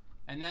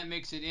 And that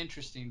makes it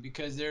interesting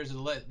because there's a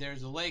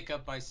lake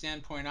up by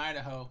Sandpoint,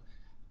 Idaho,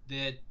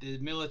 that the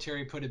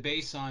military put a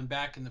base on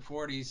back in the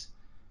 40s,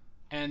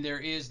 and there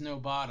is no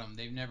bottom.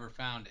 They've never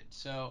found it.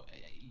 So,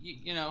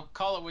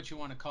 call it what you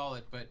want to call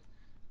it, but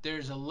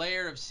there's a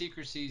layer of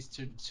secrecies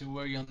to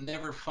where you'll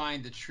never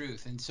find the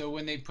truth. And so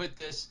when they put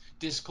this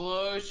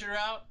disclosure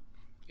out,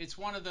 it's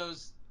one of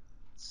those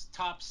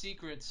top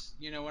secrets.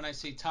 When I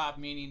say top,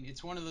 meaning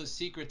it's one of those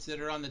secrets that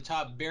are on the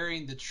top,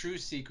 burying the true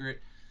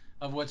secret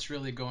of what's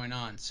really going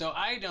on. So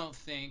I don't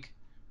think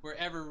we're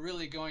ever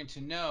really going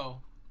to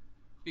know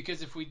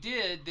because if we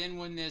did, then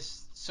when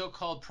this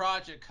so-called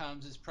project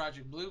comes, this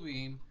Project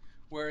Bluebeam,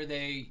 where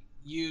they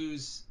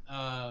use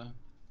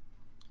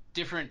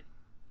different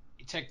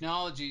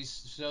technologies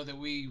so that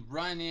we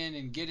run in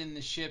and get in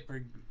the ship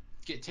or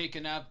get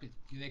taken up.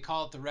 They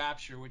call it the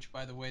rapture, which,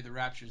 by the way, the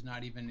rapture is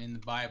not even in the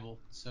Bible,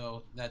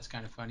 so that's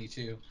kind of funny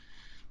too.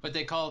 But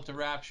they call it the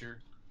rapture,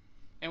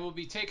 and we'll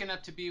be taken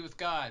up to be with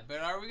God. But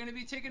are we going to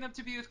be taken up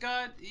to be with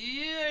God?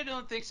 Yeah, I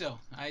don't think so.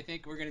 I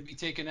think we're going to be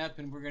taken up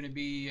and we're going to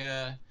be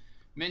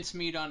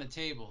mincemeat on a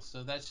table.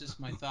 So that's just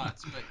my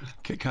thoughts.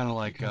 But Kind of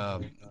like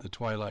the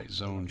Twilight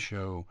Zone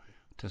show,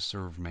 To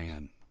Serve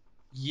Man.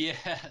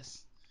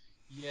 yes,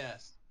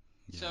 yes.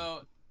 Yeah.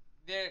 So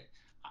there,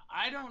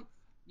 I don't,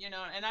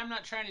 and I'm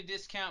not trying to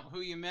discount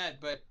who you met,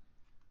 but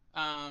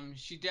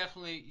she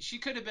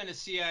could have been a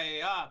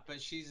CIA op,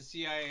 but she's a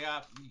CIA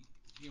op.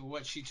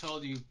 What she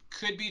told you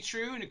could be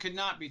true and it could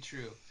not be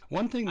true.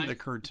 One thing that I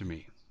occurred to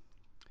me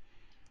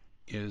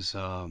is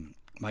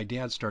my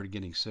dad started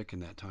getting sick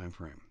in that time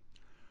frame,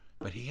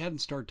 but he hadn't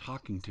started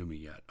talking to me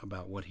yet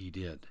about what he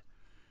did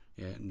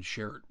and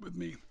share it with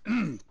me.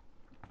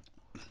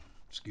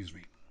 Excuse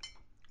me.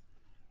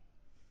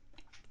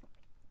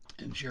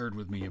 And shared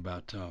with me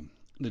about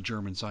the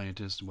German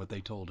scientists and what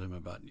they told him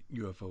about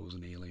UFOs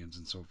and aliens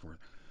and so forth.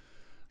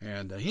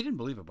 And he didn't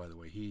believe it, by the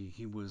way.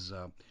 He was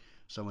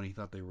someone he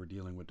thought they were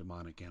dealing with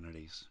demonic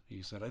entities.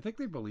 He said, I think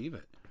they believe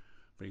it.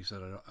 But he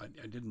said,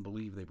 I didn't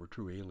believe they were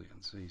true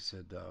aliens. He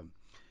said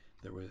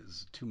there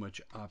was too much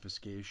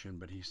obfuscation,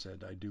 but he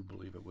said, I do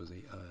believe it was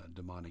a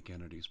demonic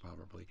entities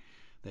probably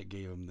that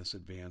gave him this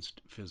advanced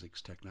physics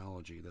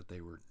technology that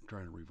they were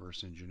trying to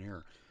reverse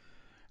engineer.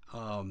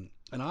 And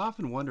I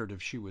often wondered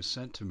if she was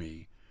sent to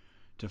me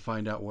to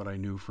find out what I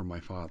knew from my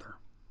father.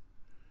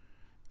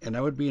 And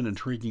that would be an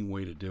intriguing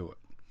way to do it.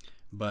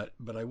 But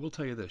I will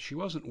tell you this, she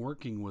wasn't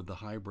working with the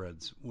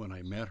hybrids when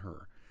I met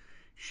her.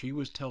 She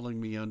was telling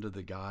me under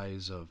the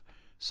guise of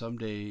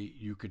someday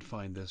you could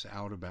find this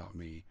out about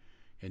me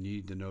and you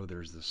need to know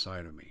there's this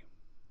side of me.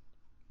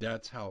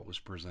 That's how it was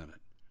presented.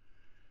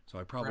 So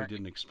I probably right.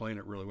 didn't explain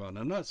it really well. And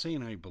I'm not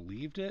saying I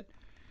believed it,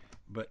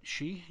 but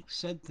she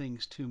said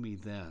things to me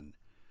then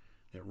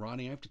that,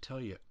 Ronnie, I have to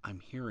tell you, I'm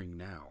hearing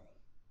now.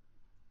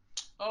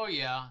 Oh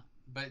yeah,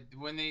 but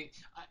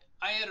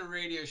I had a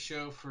radio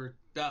show for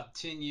about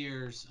 10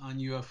 years on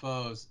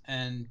UFOs,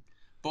 and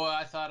boy,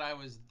 I thought I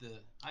was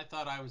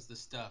the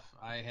stuff.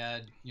 I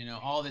had,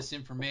 all this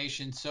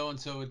information. So and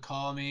so would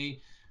call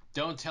me,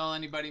 don't tell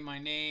anybody my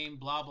name,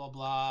 blah blah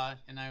blah,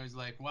 and I was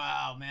like,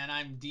 wow, man,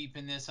 I'm deep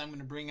in this. I'm going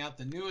to bring out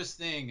the newest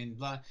thing and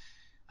blah.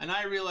 And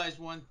I realized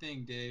one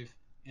thing, Dave,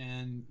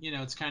 and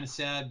it's kind of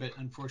sad, but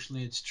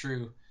unfortunately, it's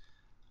true.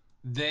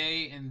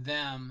 They and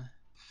them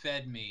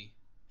fed me,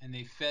 and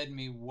they fed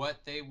me what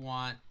they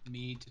want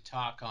me to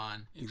talk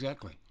on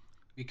Exactly.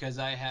 because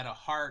I had a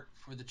heart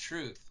for the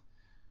truth.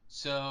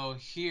 So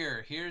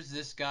here's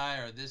this guy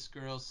or this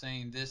girl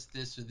saying this,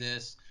 or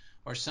this,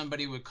 or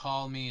somebody would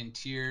call me in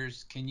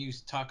tears. Can you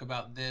talk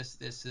about this?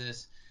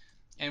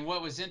 And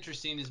what was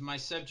interesting is my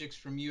subjects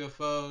from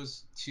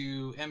UFOs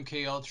to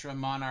MK Ultra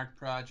Monarch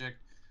Project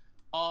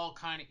all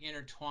kind of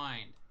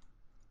intertwined,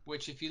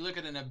 which if you look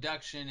at an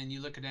abduction and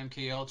you look at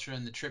MK Ultra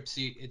and the trip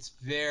seat, it's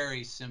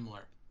very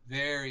similar,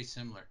 very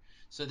similar.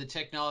 So the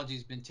technology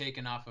has been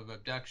taken off of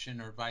abduction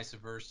or vice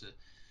versa.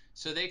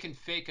 So they can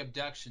fake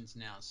abductions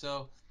now.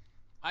 So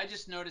I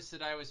just noticed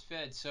that I was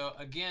fed. So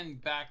again,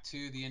 back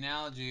to the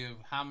analogy of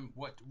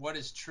what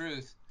is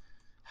truth?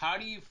 How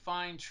do you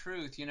find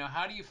truth?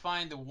 How do you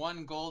find the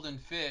one golden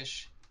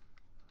fish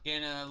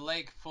in a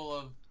lake full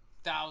of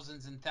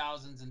thousands and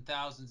thousands and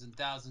thousands and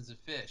thousands of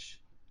fish?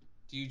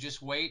 Do you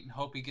just wait and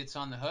hope he gets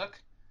on the hook?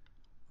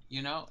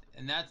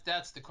 And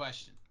that's the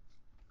question.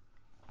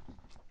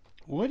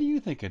 What do you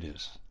think it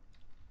is?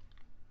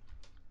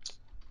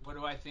 What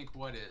do I think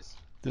what is?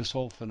 This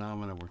whole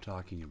phenomena we're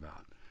talking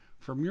about.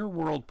 From your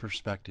world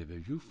perspective,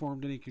 have you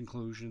formed any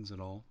conclusions at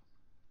all?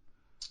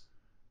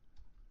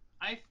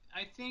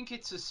 I think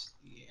it's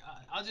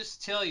I'll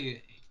just tell you,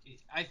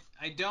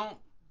 I don't.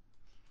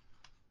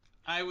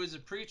 I was a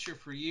preacher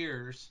for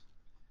years,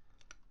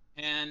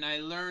 and I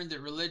learned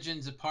that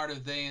religion's a part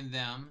of they and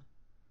them.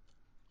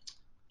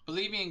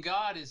 Believing in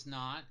God is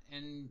not,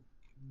 and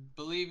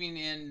believing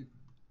in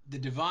the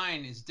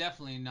divine is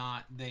definitely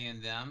not they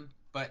and them.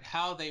 But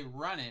how they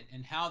run it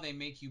and how they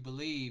make you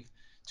believe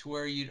to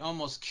where you'd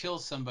almost kill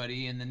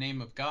somebody in the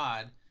name of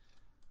God,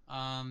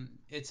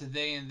 it's a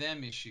they and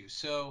them issue.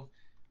 So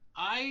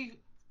I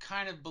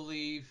kind of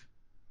believe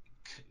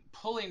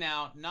pulling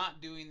out,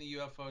 not doing the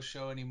UFO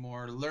show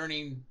anymore,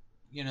 learning,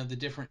 the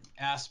different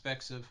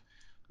aspects of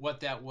what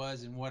that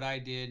was and what I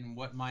did and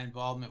what my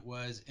involvement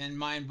was and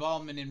my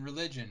involvement in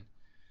religion.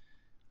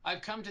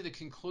 I've come to the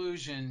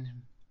conclusion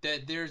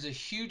that there's a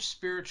huge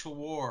spiritual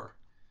war,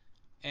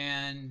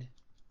 and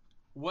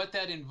what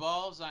that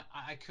involves,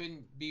 I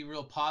couldn't be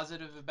real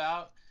positive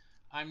about.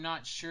 I'm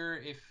not sure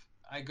if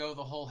I go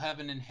the whole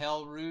heaven and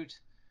hell route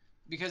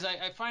because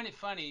I find it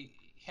funny.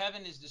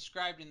 Heaven is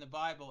described in the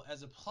Bible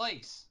as a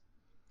place.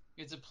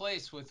 It's a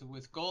place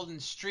with golden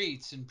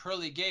streets and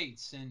pearly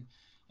gates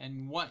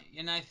and what.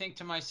 And I think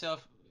to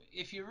myself,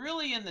 if you're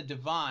really in the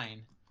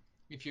divine,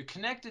 if you're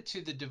connected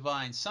to the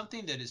divine,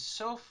 something that is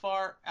so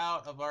far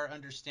out of our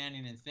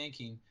understanding and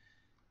thinking,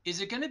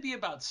 is it going to be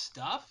about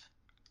stuff?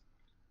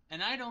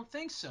 And I don't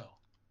think so.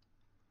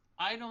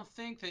 I don't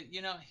think that,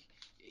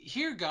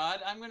 here, God,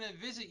 I'm going to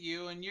visit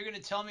you and you're going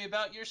to tell me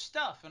about your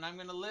stuff and I'm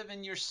going to live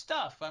in your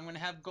stuff. I'm going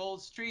to have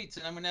gold streets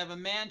and I'm going to have a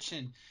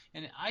mansion.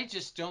 And I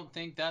just don't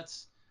think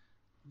that's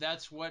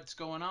what's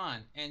going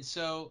on. And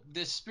so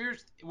this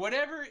spirit,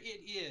 whatever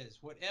it is,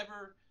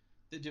 whatever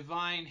the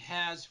divine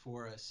has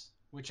for us,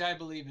 which I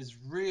believe is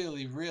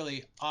really,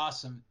 really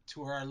awesome, to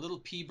where our little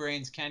pea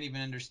brains can't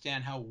even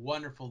understand how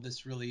wonderful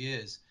this really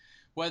is.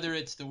 Whether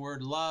it's the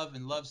word love,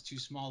 and love's too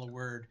small a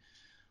word,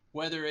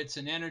 whether it's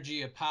an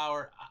energy, a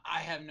power, I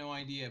have no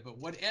idea. But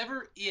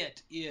whatever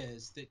it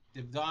is that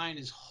divine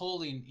is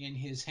holding in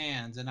his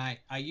hands, and I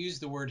use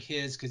the word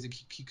his because it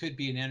could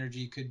be an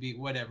energy, could be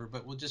whatever,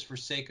 but we'll just, for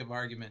sake of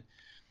argument,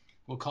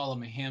 we'll call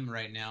him a him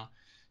right now.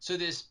 So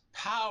this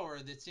power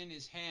that's in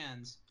his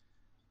hands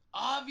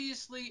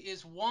obviously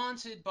is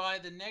wanted by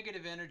the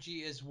negative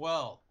energy as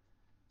well.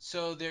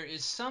 So there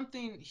is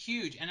something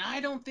huge, and I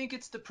don't think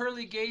it's the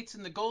pearly gates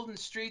and the golden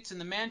streets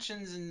and the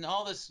mansions and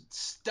all this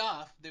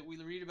stuff that we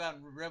read about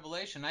in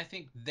Revelation. I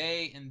think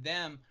they and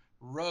them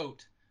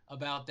wrote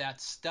about that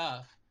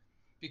stuff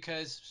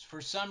because for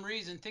some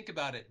reason, think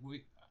about it,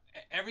 we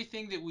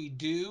everything that we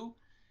do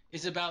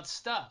is about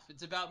stuff.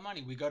 It's about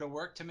money. We go to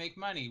work to make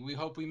money. We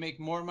hope we make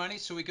more money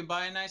so we can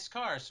buy a nice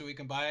car, so we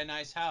can buy a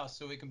nice house,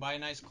 so we can buy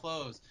nice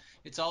clothes.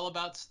 It's all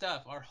about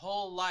stuff. Our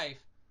whole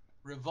life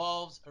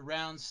revolves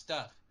around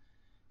stuff.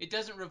 It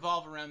doesn't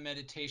revolve around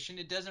meditation.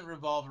 It doesn't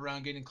revolve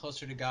around getting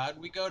closer to God.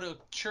 We go to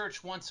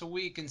church once a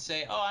week and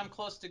say, "Oh, I'm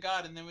close to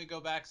God," and then we go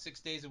back 6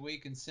 days a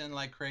week and sin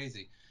like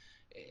crazy.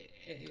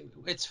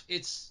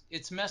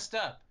 It's messed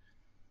up.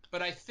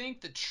 But I think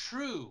the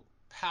true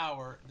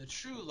power, the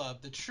true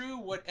love, the true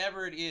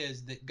whatever it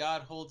is that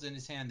God holds in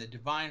his hand, the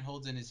divine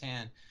holds in his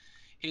hand,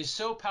 is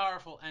so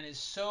powerful and is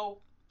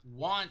so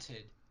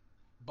wanted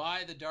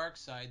by the dark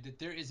side that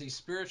there is a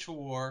spiritual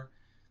war.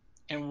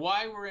 And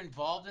why we're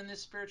involved in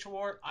this spiritual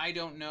war, I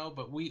don't know,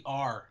 but we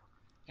are.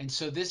 And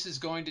so this is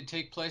going to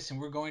take place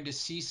and we're going to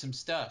see some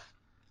stuff.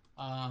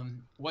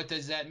 What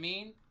does that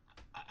mean?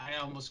 I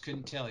almost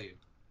couldn't tell you.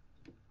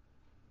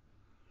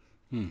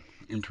 Hmm,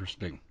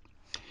 interesting.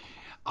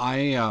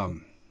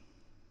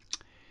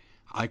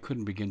 I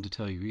couldn't begin to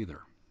tell you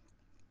either.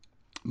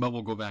 But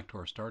we'll go back to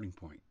our starting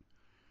point.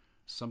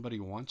 Somebody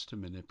wants to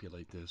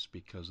manipulate this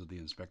because of the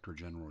Inspector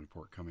General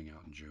report coming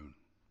out in June.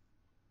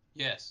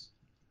 Yes.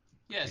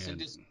 Yes,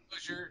 and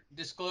And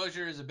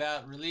disclosure is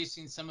about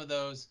releasing some of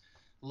those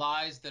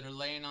lies that are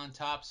laying on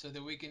top so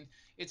that we can,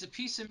 it's a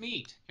piece of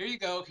meat. Here you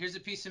go. Here's a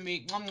piece of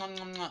meat. Mwah, mwah,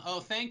 mwah, mwah.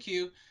 Oh, thank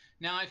you.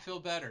 Now I feel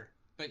better.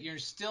 But you're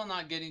still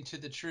not getting to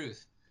the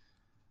truth.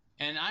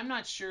 And I'm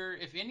not sure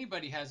if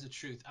anybody has the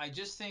truth. I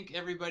just think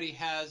everybody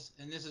has,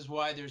 and this is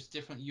why there's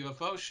different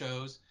UFO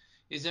shows,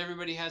 is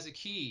everybody has a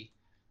key.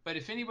 But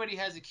if anybody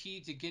has a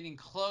key to getting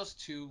close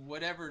to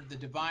whatever the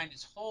divine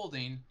is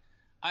holding,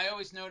 I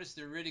always notice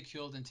they're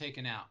ridiculed and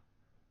taken out.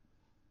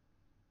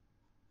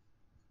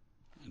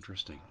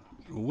 interesting.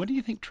 What do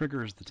you think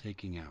triggers the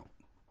taking out?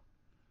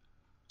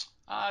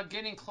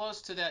 Getting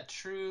close to that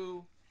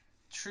true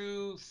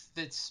truth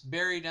that's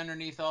buried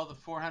underneath all the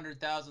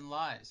 400,000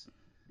 lies.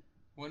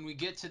 When we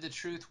get to the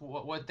truth,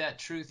 what that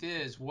truth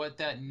is, what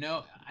that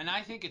know, and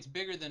I think it's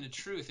bigger than a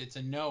truth. It's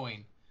a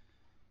knowing.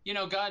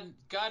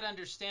 God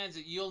understands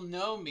that you'll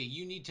know me.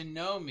 You need to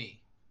know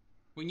me.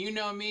 When you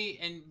know me,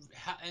 and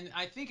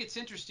I think it's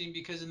interesting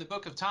because in the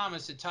book of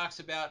Thomas it talks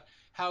about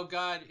how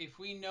God, if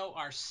we know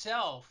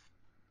ourself,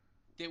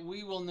 that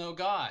we will know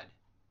God.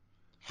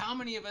 How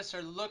many of us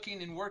are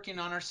looking and working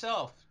on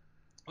ourselves?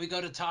 We go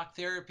to talk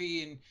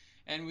therapy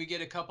and we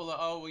get a couple of,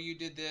 oh, well, you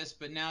did this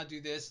but now do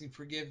this and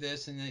forgive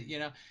this, and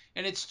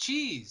and it's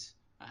cheese.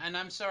 And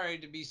I'm sorry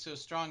to be so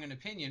strong in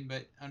opinion,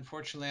 but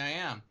unfortunately I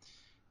am.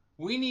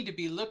 We need to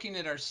be looking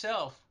at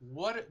ourselves.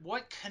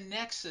 What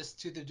connects us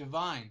to the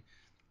divine?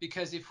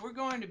 Because if we're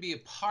going to be a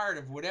part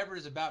of whatever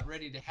is about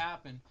ready to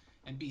happen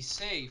and be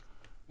safe,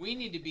 we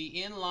need to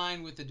be in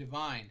line with the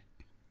divine.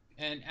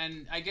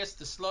 And I guess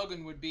the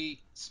slogan would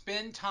be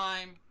spend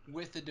time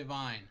with the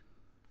divine.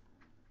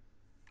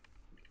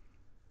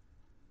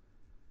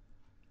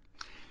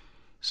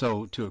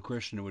 So, to a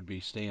Christian, it would be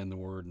stay in the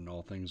Word and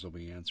all things will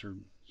be answered.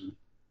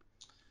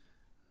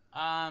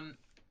 Um,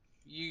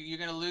 you're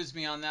going to lose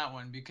me on that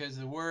one because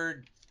the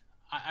word,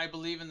 I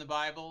believe in the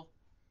Bible,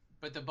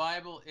 but the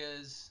Bible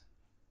is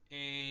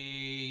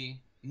a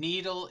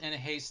needle in a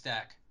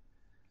haystack.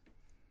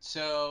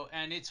 So,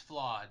 and it's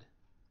flawed.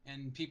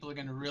 And people are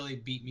going to really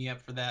beat me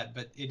up for that,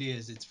 but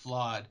it's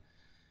flawed.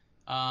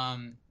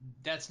 Um,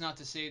 that's not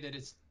to say that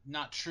it's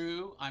not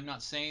true. I'm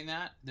not saying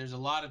that. There's a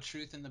lot of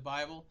truth in the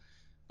Bible,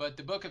 but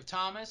the book of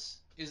Thomas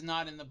is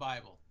not in the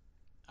Bible.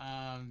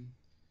 Um,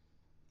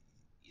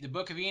 the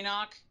book of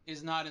Enoch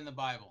is not in the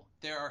Bible.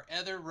 There are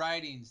other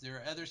writings, there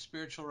are other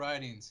spiritual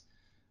writings,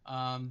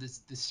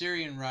 the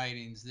Syrian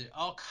writings,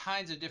 all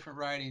kinds of different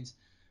writings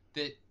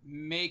that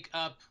make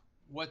up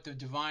what the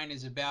divine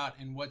is about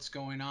and what's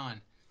going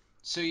on.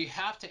 So you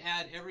have to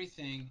add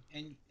everything,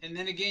 and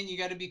then again you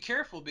got to be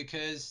careful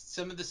because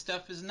some of the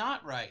stuff is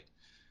not right.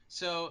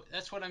 So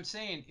that's what I'm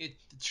saying. The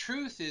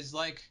truth is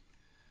like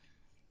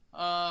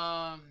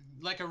a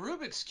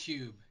Rubik's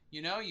cube.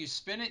 You know, you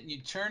spin it and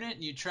you turn it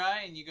and you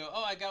try and you go,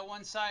 oh, I got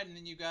one side, and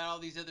then you got all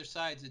these other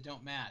sides that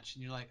don't match,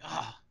 and you're like,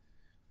 ah.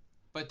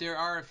 But there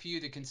are a few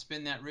that can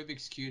spin that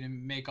Rubik's cube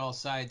and make all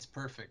sides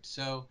perfect.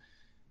 So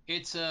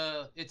it's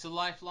a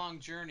lifelong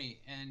journey,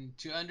 and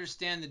to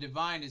understand the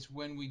divine is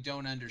when we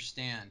don't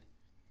understand.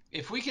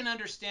 If we can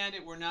understand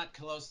it, we're not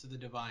close to the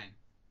divine.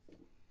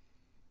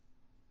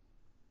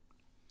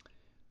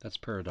 That's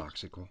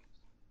paradoxical.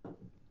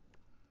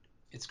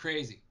 It's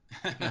crazy.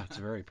 Yeah, it's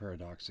very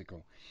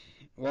paradoxical.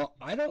 Well,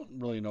 I don't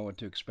really know what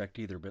to expect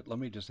either, but let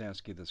me just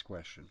ask you this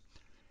question.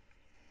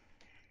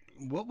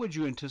 What would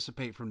you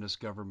anticipate from this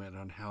government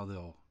on how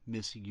they'll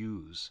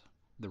misuse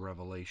the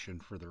revelation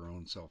for their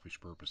own selfish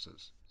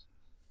purposes?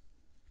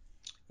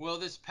 Well,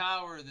 this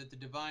power that the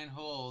divine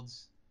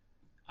holds,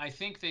 I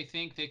think they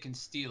can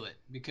steal it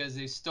because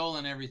they've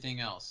stolen everything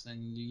else.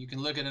 And you can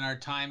look at in our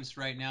times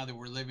right now that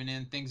we're living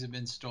in, things have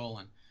been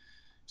stolen.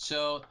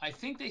 So I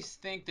think they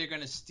think they're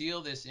going to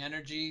steal this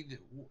energy.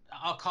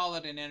 I'll call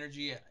it an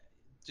energy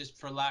just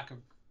for lack of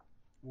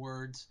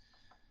words.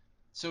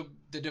 So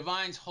the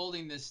divine's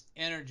holding this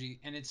energy,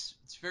 and it's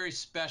very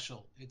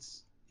special.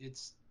 It's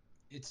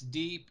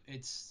deep.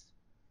 It's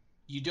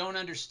you don't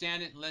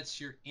understand it unless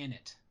you're in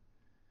it.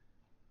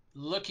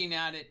 Looking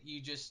at it,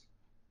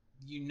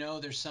 you know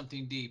there's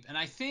something deep. And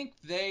I think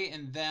they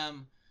and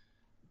them,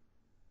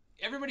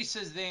 everybody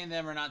says they and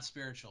them are not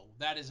spiritual.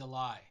 That is a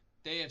lie.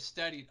 They have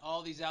studied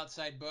all these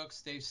outside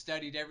books. They've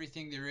studied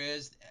everything there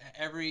is,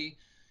 every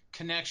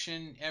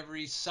connection,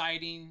 every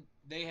sighting.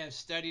 They have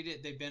studied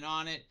it. They've been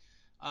on it.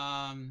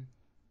 Um,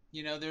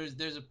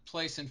 there's a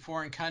place in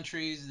foreign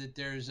countries that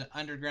there's an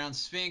underground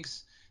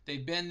sphinx.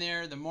 They've been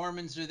there. The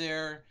Mormons are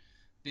there.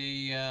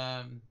 The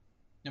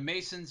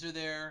Masons are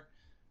there.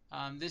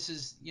 This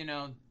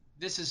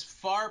is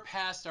far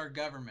past our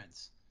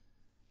governments.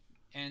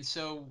 And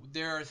so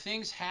there are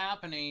things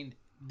happening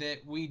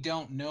that we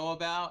don't know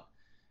about,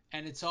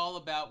 and it's all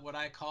about what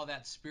I call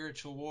that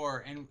spiritual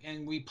war.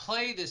 And we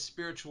play this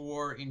spiritual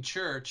war in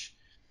church,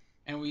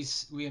 and we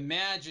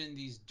imagine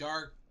these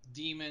dark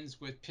demons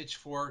with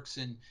pitchforks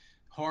and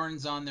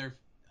horns on their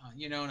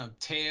and a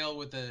tail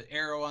with an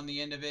arrow on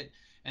the end of it,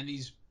 and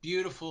these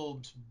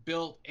beautiful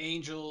built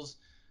angels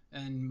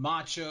and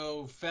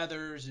macho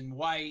feathers and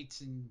white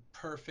and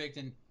perfect.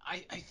 And I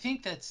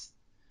think that's,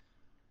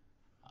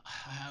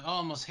 I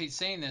almost hate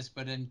saying this,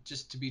 but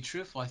just to be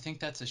truthful, I think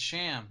that's a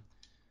sham.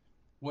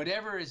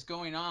 Whatever is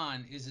going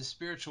on is a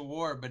spiritual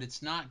war, but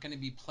it's not going to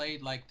be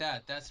played like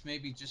that. That's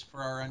maybe just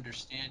for our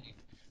understanding.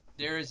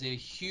 There is a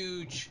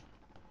huge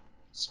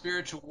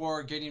spiritual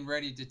war getting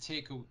ready to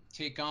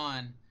take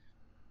on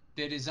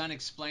that is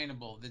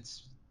unexplainable.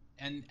 It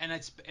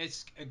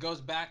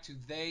goes back to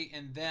they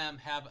and them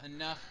have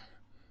enough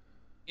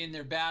in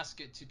their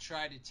basket to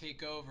try to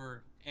take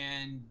over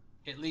and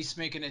at least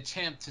make an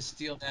attempt to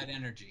steal that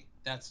energy.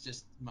 That's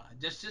just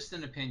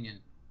an opinion.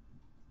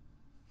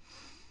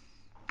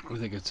 I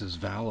think it's as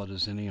valid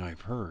as any I've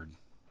heard.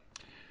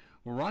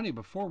 Well, Ronnie,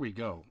 before we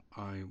go,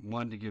 I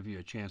wanted to give you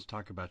a chance to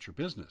talk about your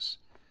business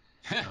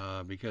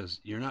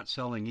because you're not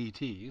selling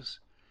ETs.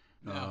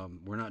 No.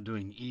 We're not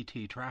doing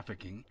ET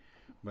trafficking,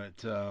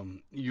 but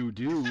you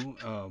do.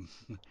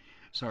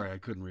 Sorry, I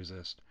couldn't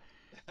resist.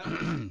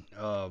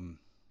 um,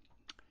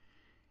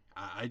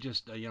 I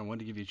just wanted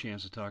to give you a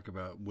chance to talk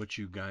about what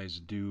you guys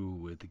do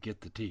with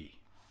Get the Tea.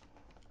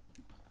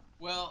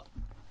 Well,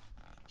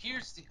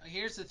 here's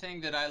the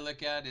thing that I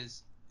look at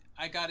is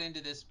I got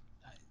into this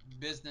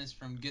business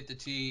from Get the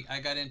Tea. I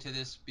got into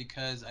this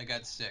because I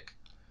got sick.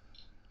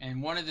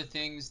 And one of the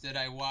things that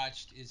I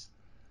watched is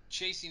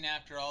chasing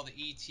after all the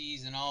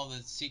ETs and all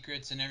the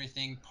secrets and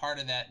everything. Part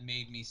of that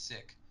made me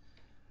sick,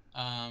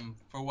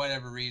 for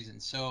whatever reason.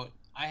 So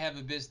I have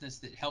a business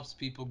that helps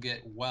people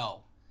get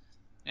well.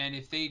 And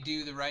if they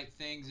do the right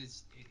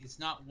things, it's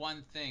not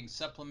one thing.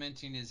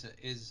 Supplementing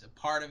is a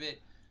part of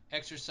it.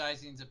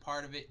 Exercising is a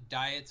part of it.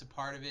 Diet's a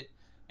part of it.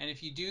 And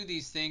if you do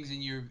these things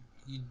and you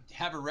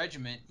have a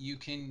regimen, you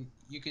can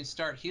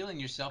start healing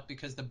yourself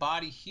because the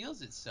body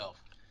heals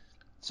itself.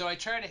 So I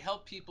try to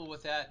help people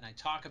with that, and I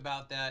talk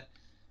about that.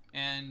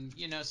 And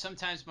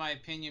sometimes my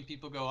opinion,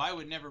 people go, I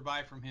would never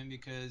buy from him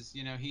because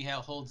he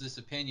holds this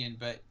opinion.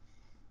 But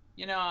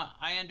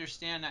I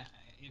understand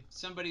if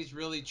somebody's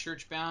really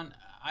church bound,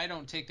 I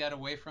don't take that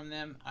away from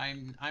them.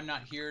 I'm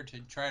not here to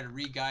try to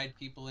re-guide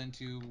people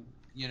into,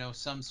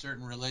 some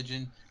certain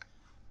religion.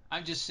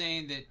 I'm just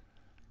saying that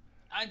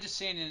I'm just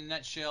saying in a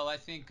nutshell, I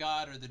think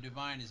God or the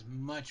divine is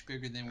much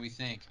bigger than we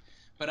think.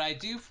 But I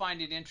do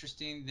find it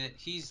interesting that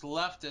he's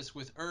left us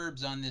with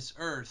herbs on this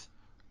earth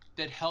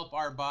that help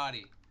our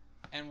body.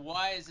 And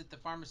why is it the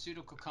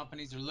pharmaceutical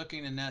companies are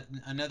looking in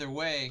another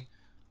way,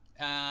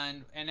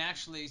 and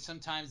actually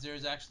sometimes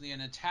there's actually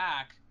an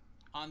attack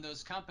on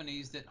those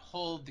companies that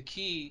hold the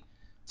key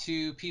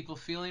to people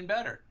feeling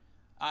better.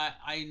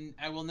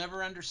 I will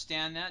never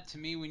understand that. To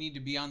me, we need to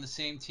be on the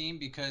same team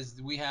because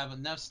we have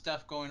enough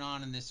stuff going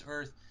on in this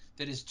earth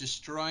that is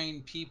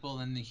destroying people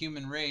and the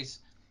human race,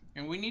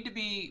 and we need to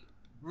be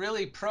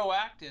really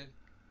proactive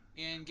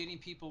in getting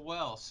people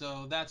well.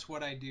 So that's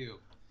what I do.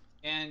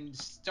 And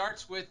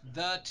starts with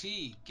the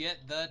tea.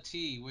 Get the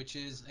tea, which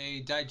is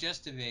a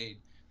digestive aid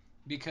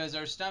because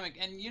our stomach,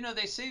 and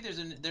they say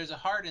there's a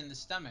heart in the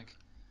stomach.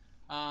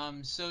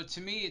 So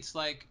to me, it's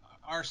like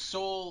our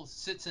soul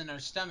sits in our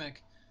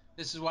stomach.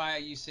 This is why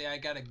you say I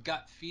got a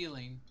gut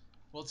feeling.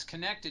 Well, it's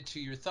connected to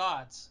your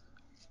thoughts.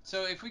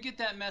 So if we get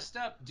that messed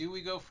up, do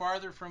we go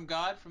farther from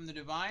God, from the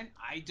divine?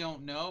 I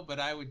don't know, but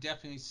I would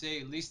definitely say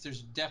at least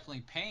there's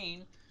definitely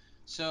pain.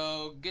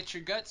 So get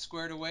your gut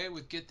squared away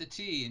with get the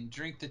tea and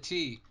drink the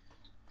tea.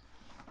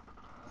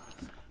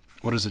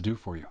 What does it do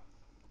for you?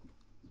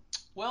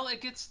 Well,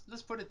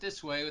 let's put it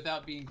this way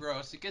without being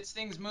gross, it gets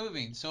things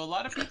moving. So a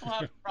lot of people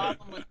have a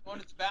problem with going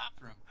to the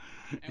bathroom.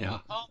 And Yeah.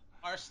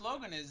 our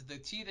slogan is the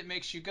tea that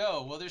makes you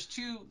go. Well, there's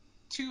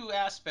two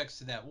aspects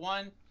to that.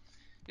 One,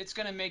 it's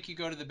going to make you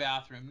go to the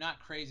bathroom, not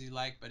crazy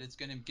like, but it's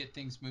going to get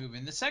things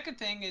moving. The second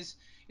thing is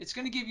it's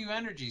going to give you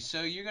energy.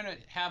 So you're going to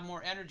have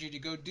more energy to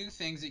go do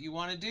things that you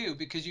want to do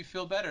because you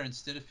feel better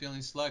instead of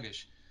feeling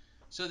sluggish.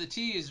 So the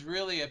tea is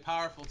really a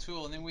powerful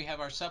tool, and then we have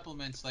our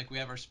supplements, like we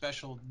have our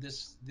special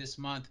this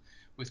month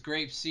with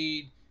grape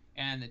seed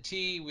and the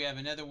tea. We have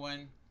another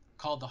one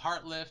called the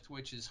Heart Lift,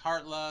 which is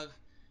heart love,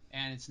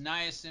 and it's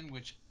niacin,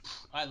 which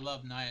I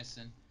love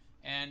niacin,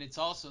 and it's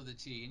also the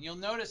tea. And you'll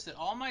notice that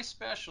all my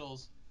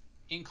specials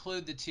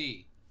include the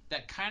tea.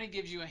 That kind of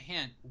gives you a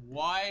hint.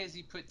 Why has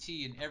he put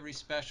tea in every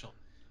special?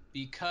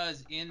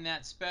 Because in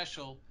that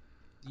special,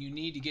 you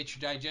need to get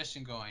your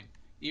digestion going.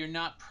 You're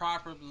not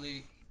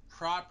properly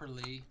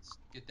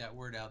get that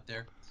word out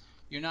there.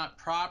 You're not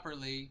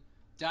properly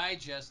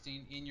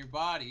digesting in your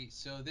body,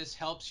 so this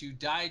helps you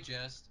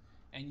digest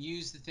and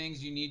use the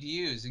things you need to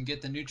use and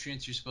get the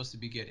nutrients you're supposed to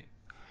be getting.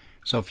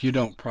 So if you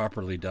don't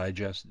properly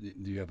digest,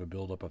 do you have a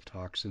buildup of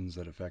toxins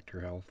that affect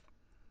your health?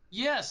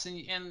 Yes,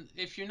 and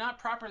if you're not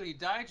properly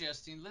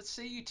digesting, let's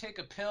say you take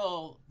a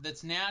pill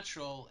that's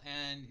natural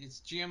and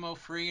it's GMO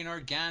free and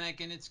organic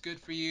and it's good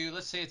for you.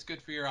 Let's say it's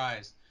good for your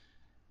eyes,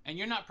 and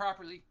you're not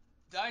properly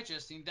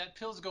digesting, that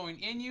pill's going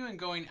in you and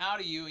going out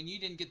of you, and you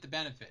didn't get the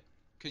benefit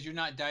because you're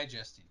not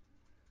digesting.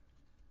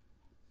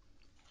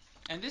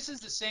 And this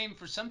is the same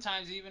for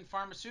sometimes even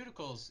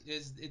pharmaceuticals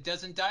is it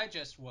doesn't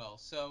digest well.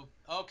 So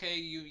okay,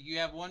 you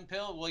have one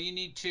pill, well you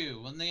need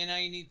two, well now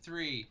you need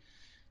three,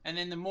 and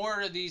then the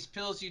more of these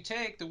pills you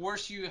take, the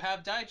worse you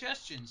have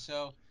digestion.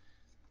 So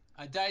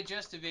a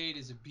digestive aid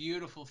is a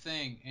beautiful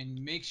thing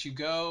and makes you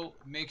go,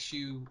 makes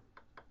you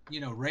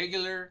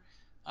regular.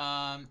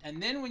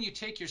 And then when you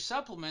take your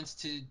supplements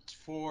to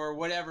for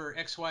whatever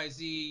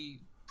XYZ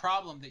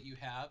problem that you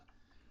have,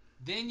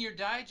 then you're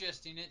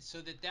digesting it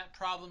so that that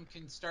problem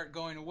can start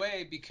going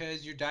away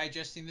because you're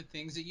digesting the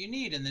things that you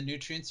need and the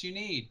nutrients you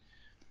need.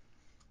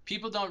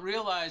 People don't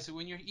realize that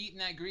when you're eating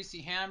that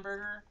greasy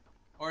hamburger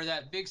or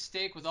that big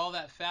steak with all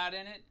that fat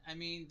in it, I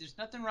mean, there's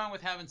nothing wrong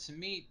with having some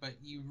meat, but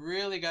you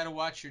really got to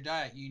watch your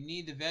diet. You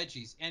need the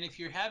veggies. And if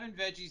you're having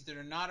veggies that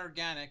are not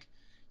organic,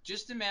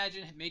 just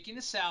imagine making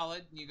a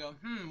salad and you go,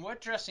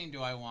 what dressing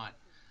do I want?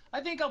 I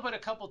think I'll put a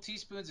couple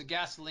teaspoons of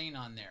gasoline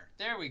on there.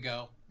 There we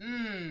go.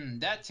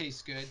 That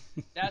tastes good.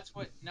 That's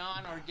what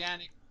non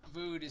organic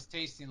food is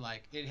tasting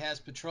like. It has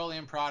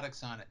petroleum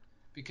products on it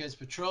because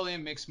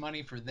petroleum makes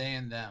money for they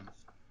and them.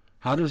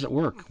 How does it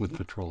work with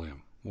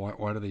petroleum?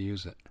 Why do they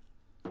use it?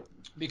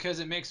 Because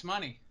it makes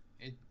money.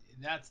 It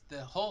that's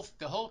the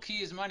whole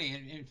key is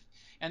money,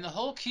 and the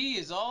whole key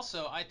is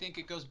also I think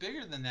it goes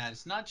bigger than that.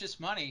 It's not just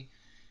money.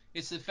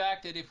 It's the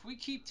fact that if we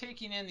keep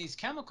taking in these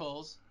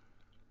chemicals,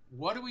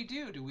 what do we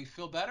do? Do we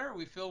feel better or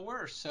we feel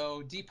worse?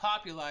 So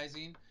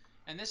depopulizing,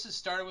 and this has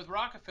started with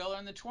Rockefeller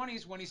in the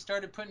 20s when he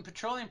started putting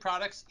petroleum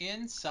products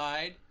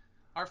inside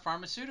our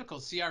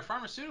pharmaceuticals. See, our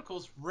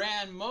pharmaceuticals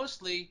ran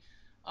mostly,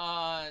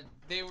 uh,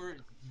 they were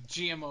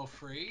GMO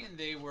free and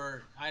they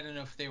were, I don't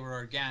know if they were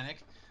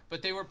organic,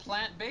 but they were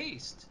plant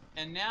based.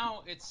 And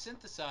now it's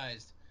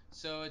synthesized.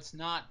 So it's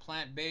not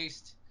plant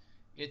based,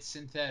 it's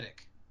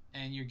synthetic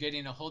and you're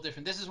getting a whole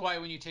different. This is why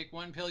when you take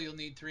one pill, you'll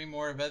need three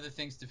more of other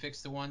things to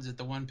fix the ones that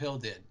the one pill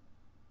did.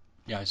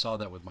 Yeah, I saw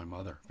that with my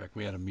mother. In fact,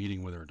 we had a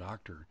meeting with her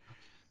doctor.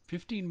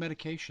 15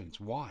 medications.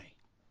 Why?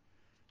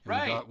 And we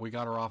Right. got we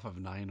got her off of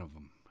 9 of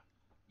them.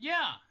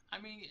 Yeah. I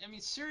mean,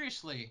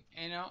 seriously,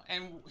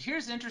 And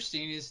here's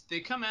interesting is they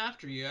come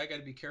after you. I got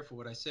to be careful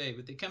what I say,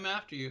 but they come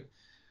after you.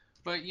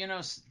 But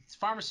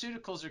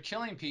pharmaceuticals are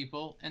killing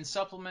people, and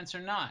supplements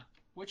are not.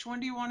 Which one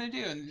do you want to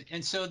do?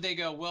 And so they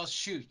go, well,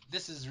 shoot,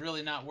 this is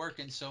really not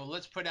working. So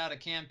let's put out a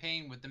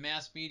campaign with the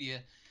mass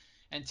media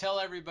and tell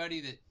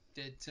everybody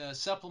that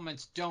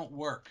supplements don't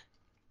work.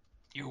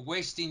 You're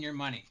wasting your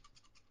money.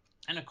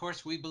 And of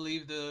course, we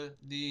believe the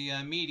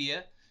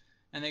media,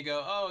 and they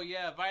go, "Oh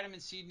yeah, vitamin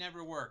C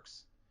never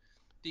works."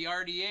 The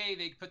RDA,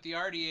 they put the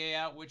RDA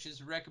out, which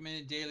is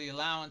recommended daily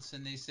allowance,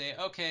 and they say,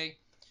 "Okay,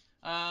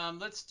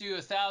 Let's do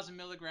 1,000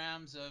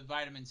 milligrams of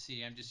vitamin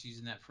C. I'm just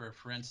using that for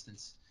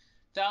instance.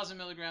 1,000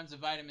 milligrams of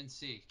vitamin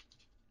C.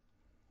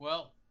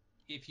 Well,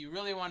 if you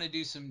really want to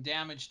do some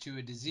damage to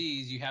a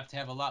disease, you have to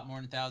have a lot more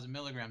than 1,000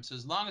 milligrams. So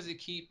as long as they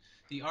keep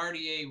the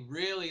RDA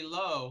really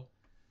low,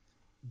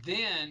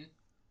 then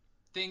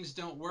things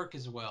don't work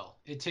as well.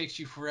 It takes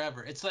you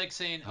forever. It's like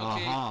saying,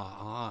 okay, Uh-huh,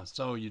 uh-huh.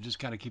 So you just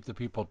kind of keep the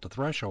people at the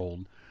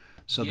threshold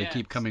so they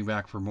keep yes, coming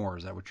back for more.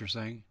 Is that what you're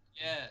saying?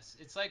 yes.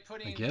 It's like I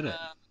putting get it.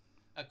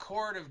 a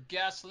quart of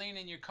gasoline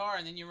in your car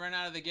and then you run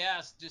out of the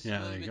gas just a Yeah,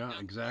 there little you bit go. down the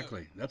road.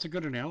 Exactly. That's a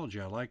good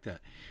analogy. I like that.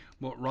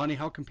 Well, Ronnie,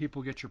 how can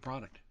people get your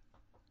product?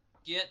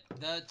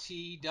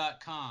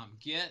 GetTheT.com.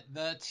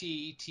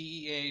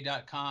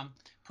 GetTheT.com.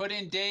 Put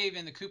in Dave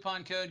in the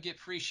coupon code, get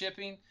free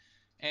shipping,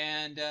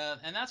 and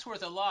that's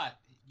worth a lot,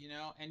 you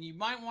know. And you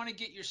might want to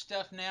get your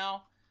stuff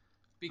now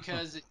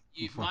because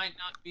you Before, might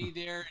not be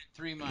there in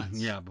 3 months.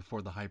 yeah,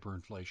 before the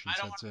hyperinflation I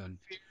don't want sets to in.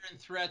 put fear and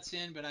threats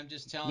in, but I'm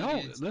just telling you, No,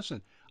 it's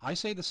listen, I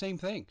say the same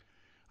thing.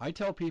 I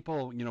tell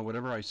people,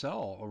 whatever I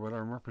sell or what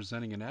I'm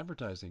representing in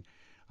advertising,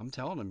 I'm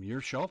telling them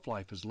your shelf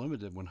life is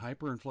limited. When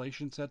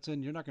hyperinflation sets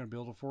in, you're not going to be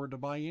able to afford to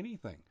buy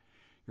anything.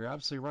 You're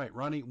absolutely right.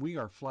 Ronnie, we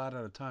are flat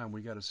out of time.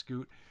 We got to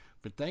scoot.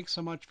 But thanks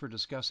so much for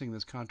discussing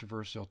this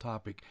controversial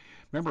topic.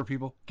 Remember,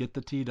 people, get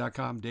the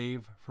T.com,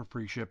 Dave, for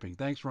free shipping.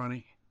 Thanks,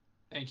 Ronnie.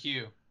 thank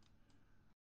you.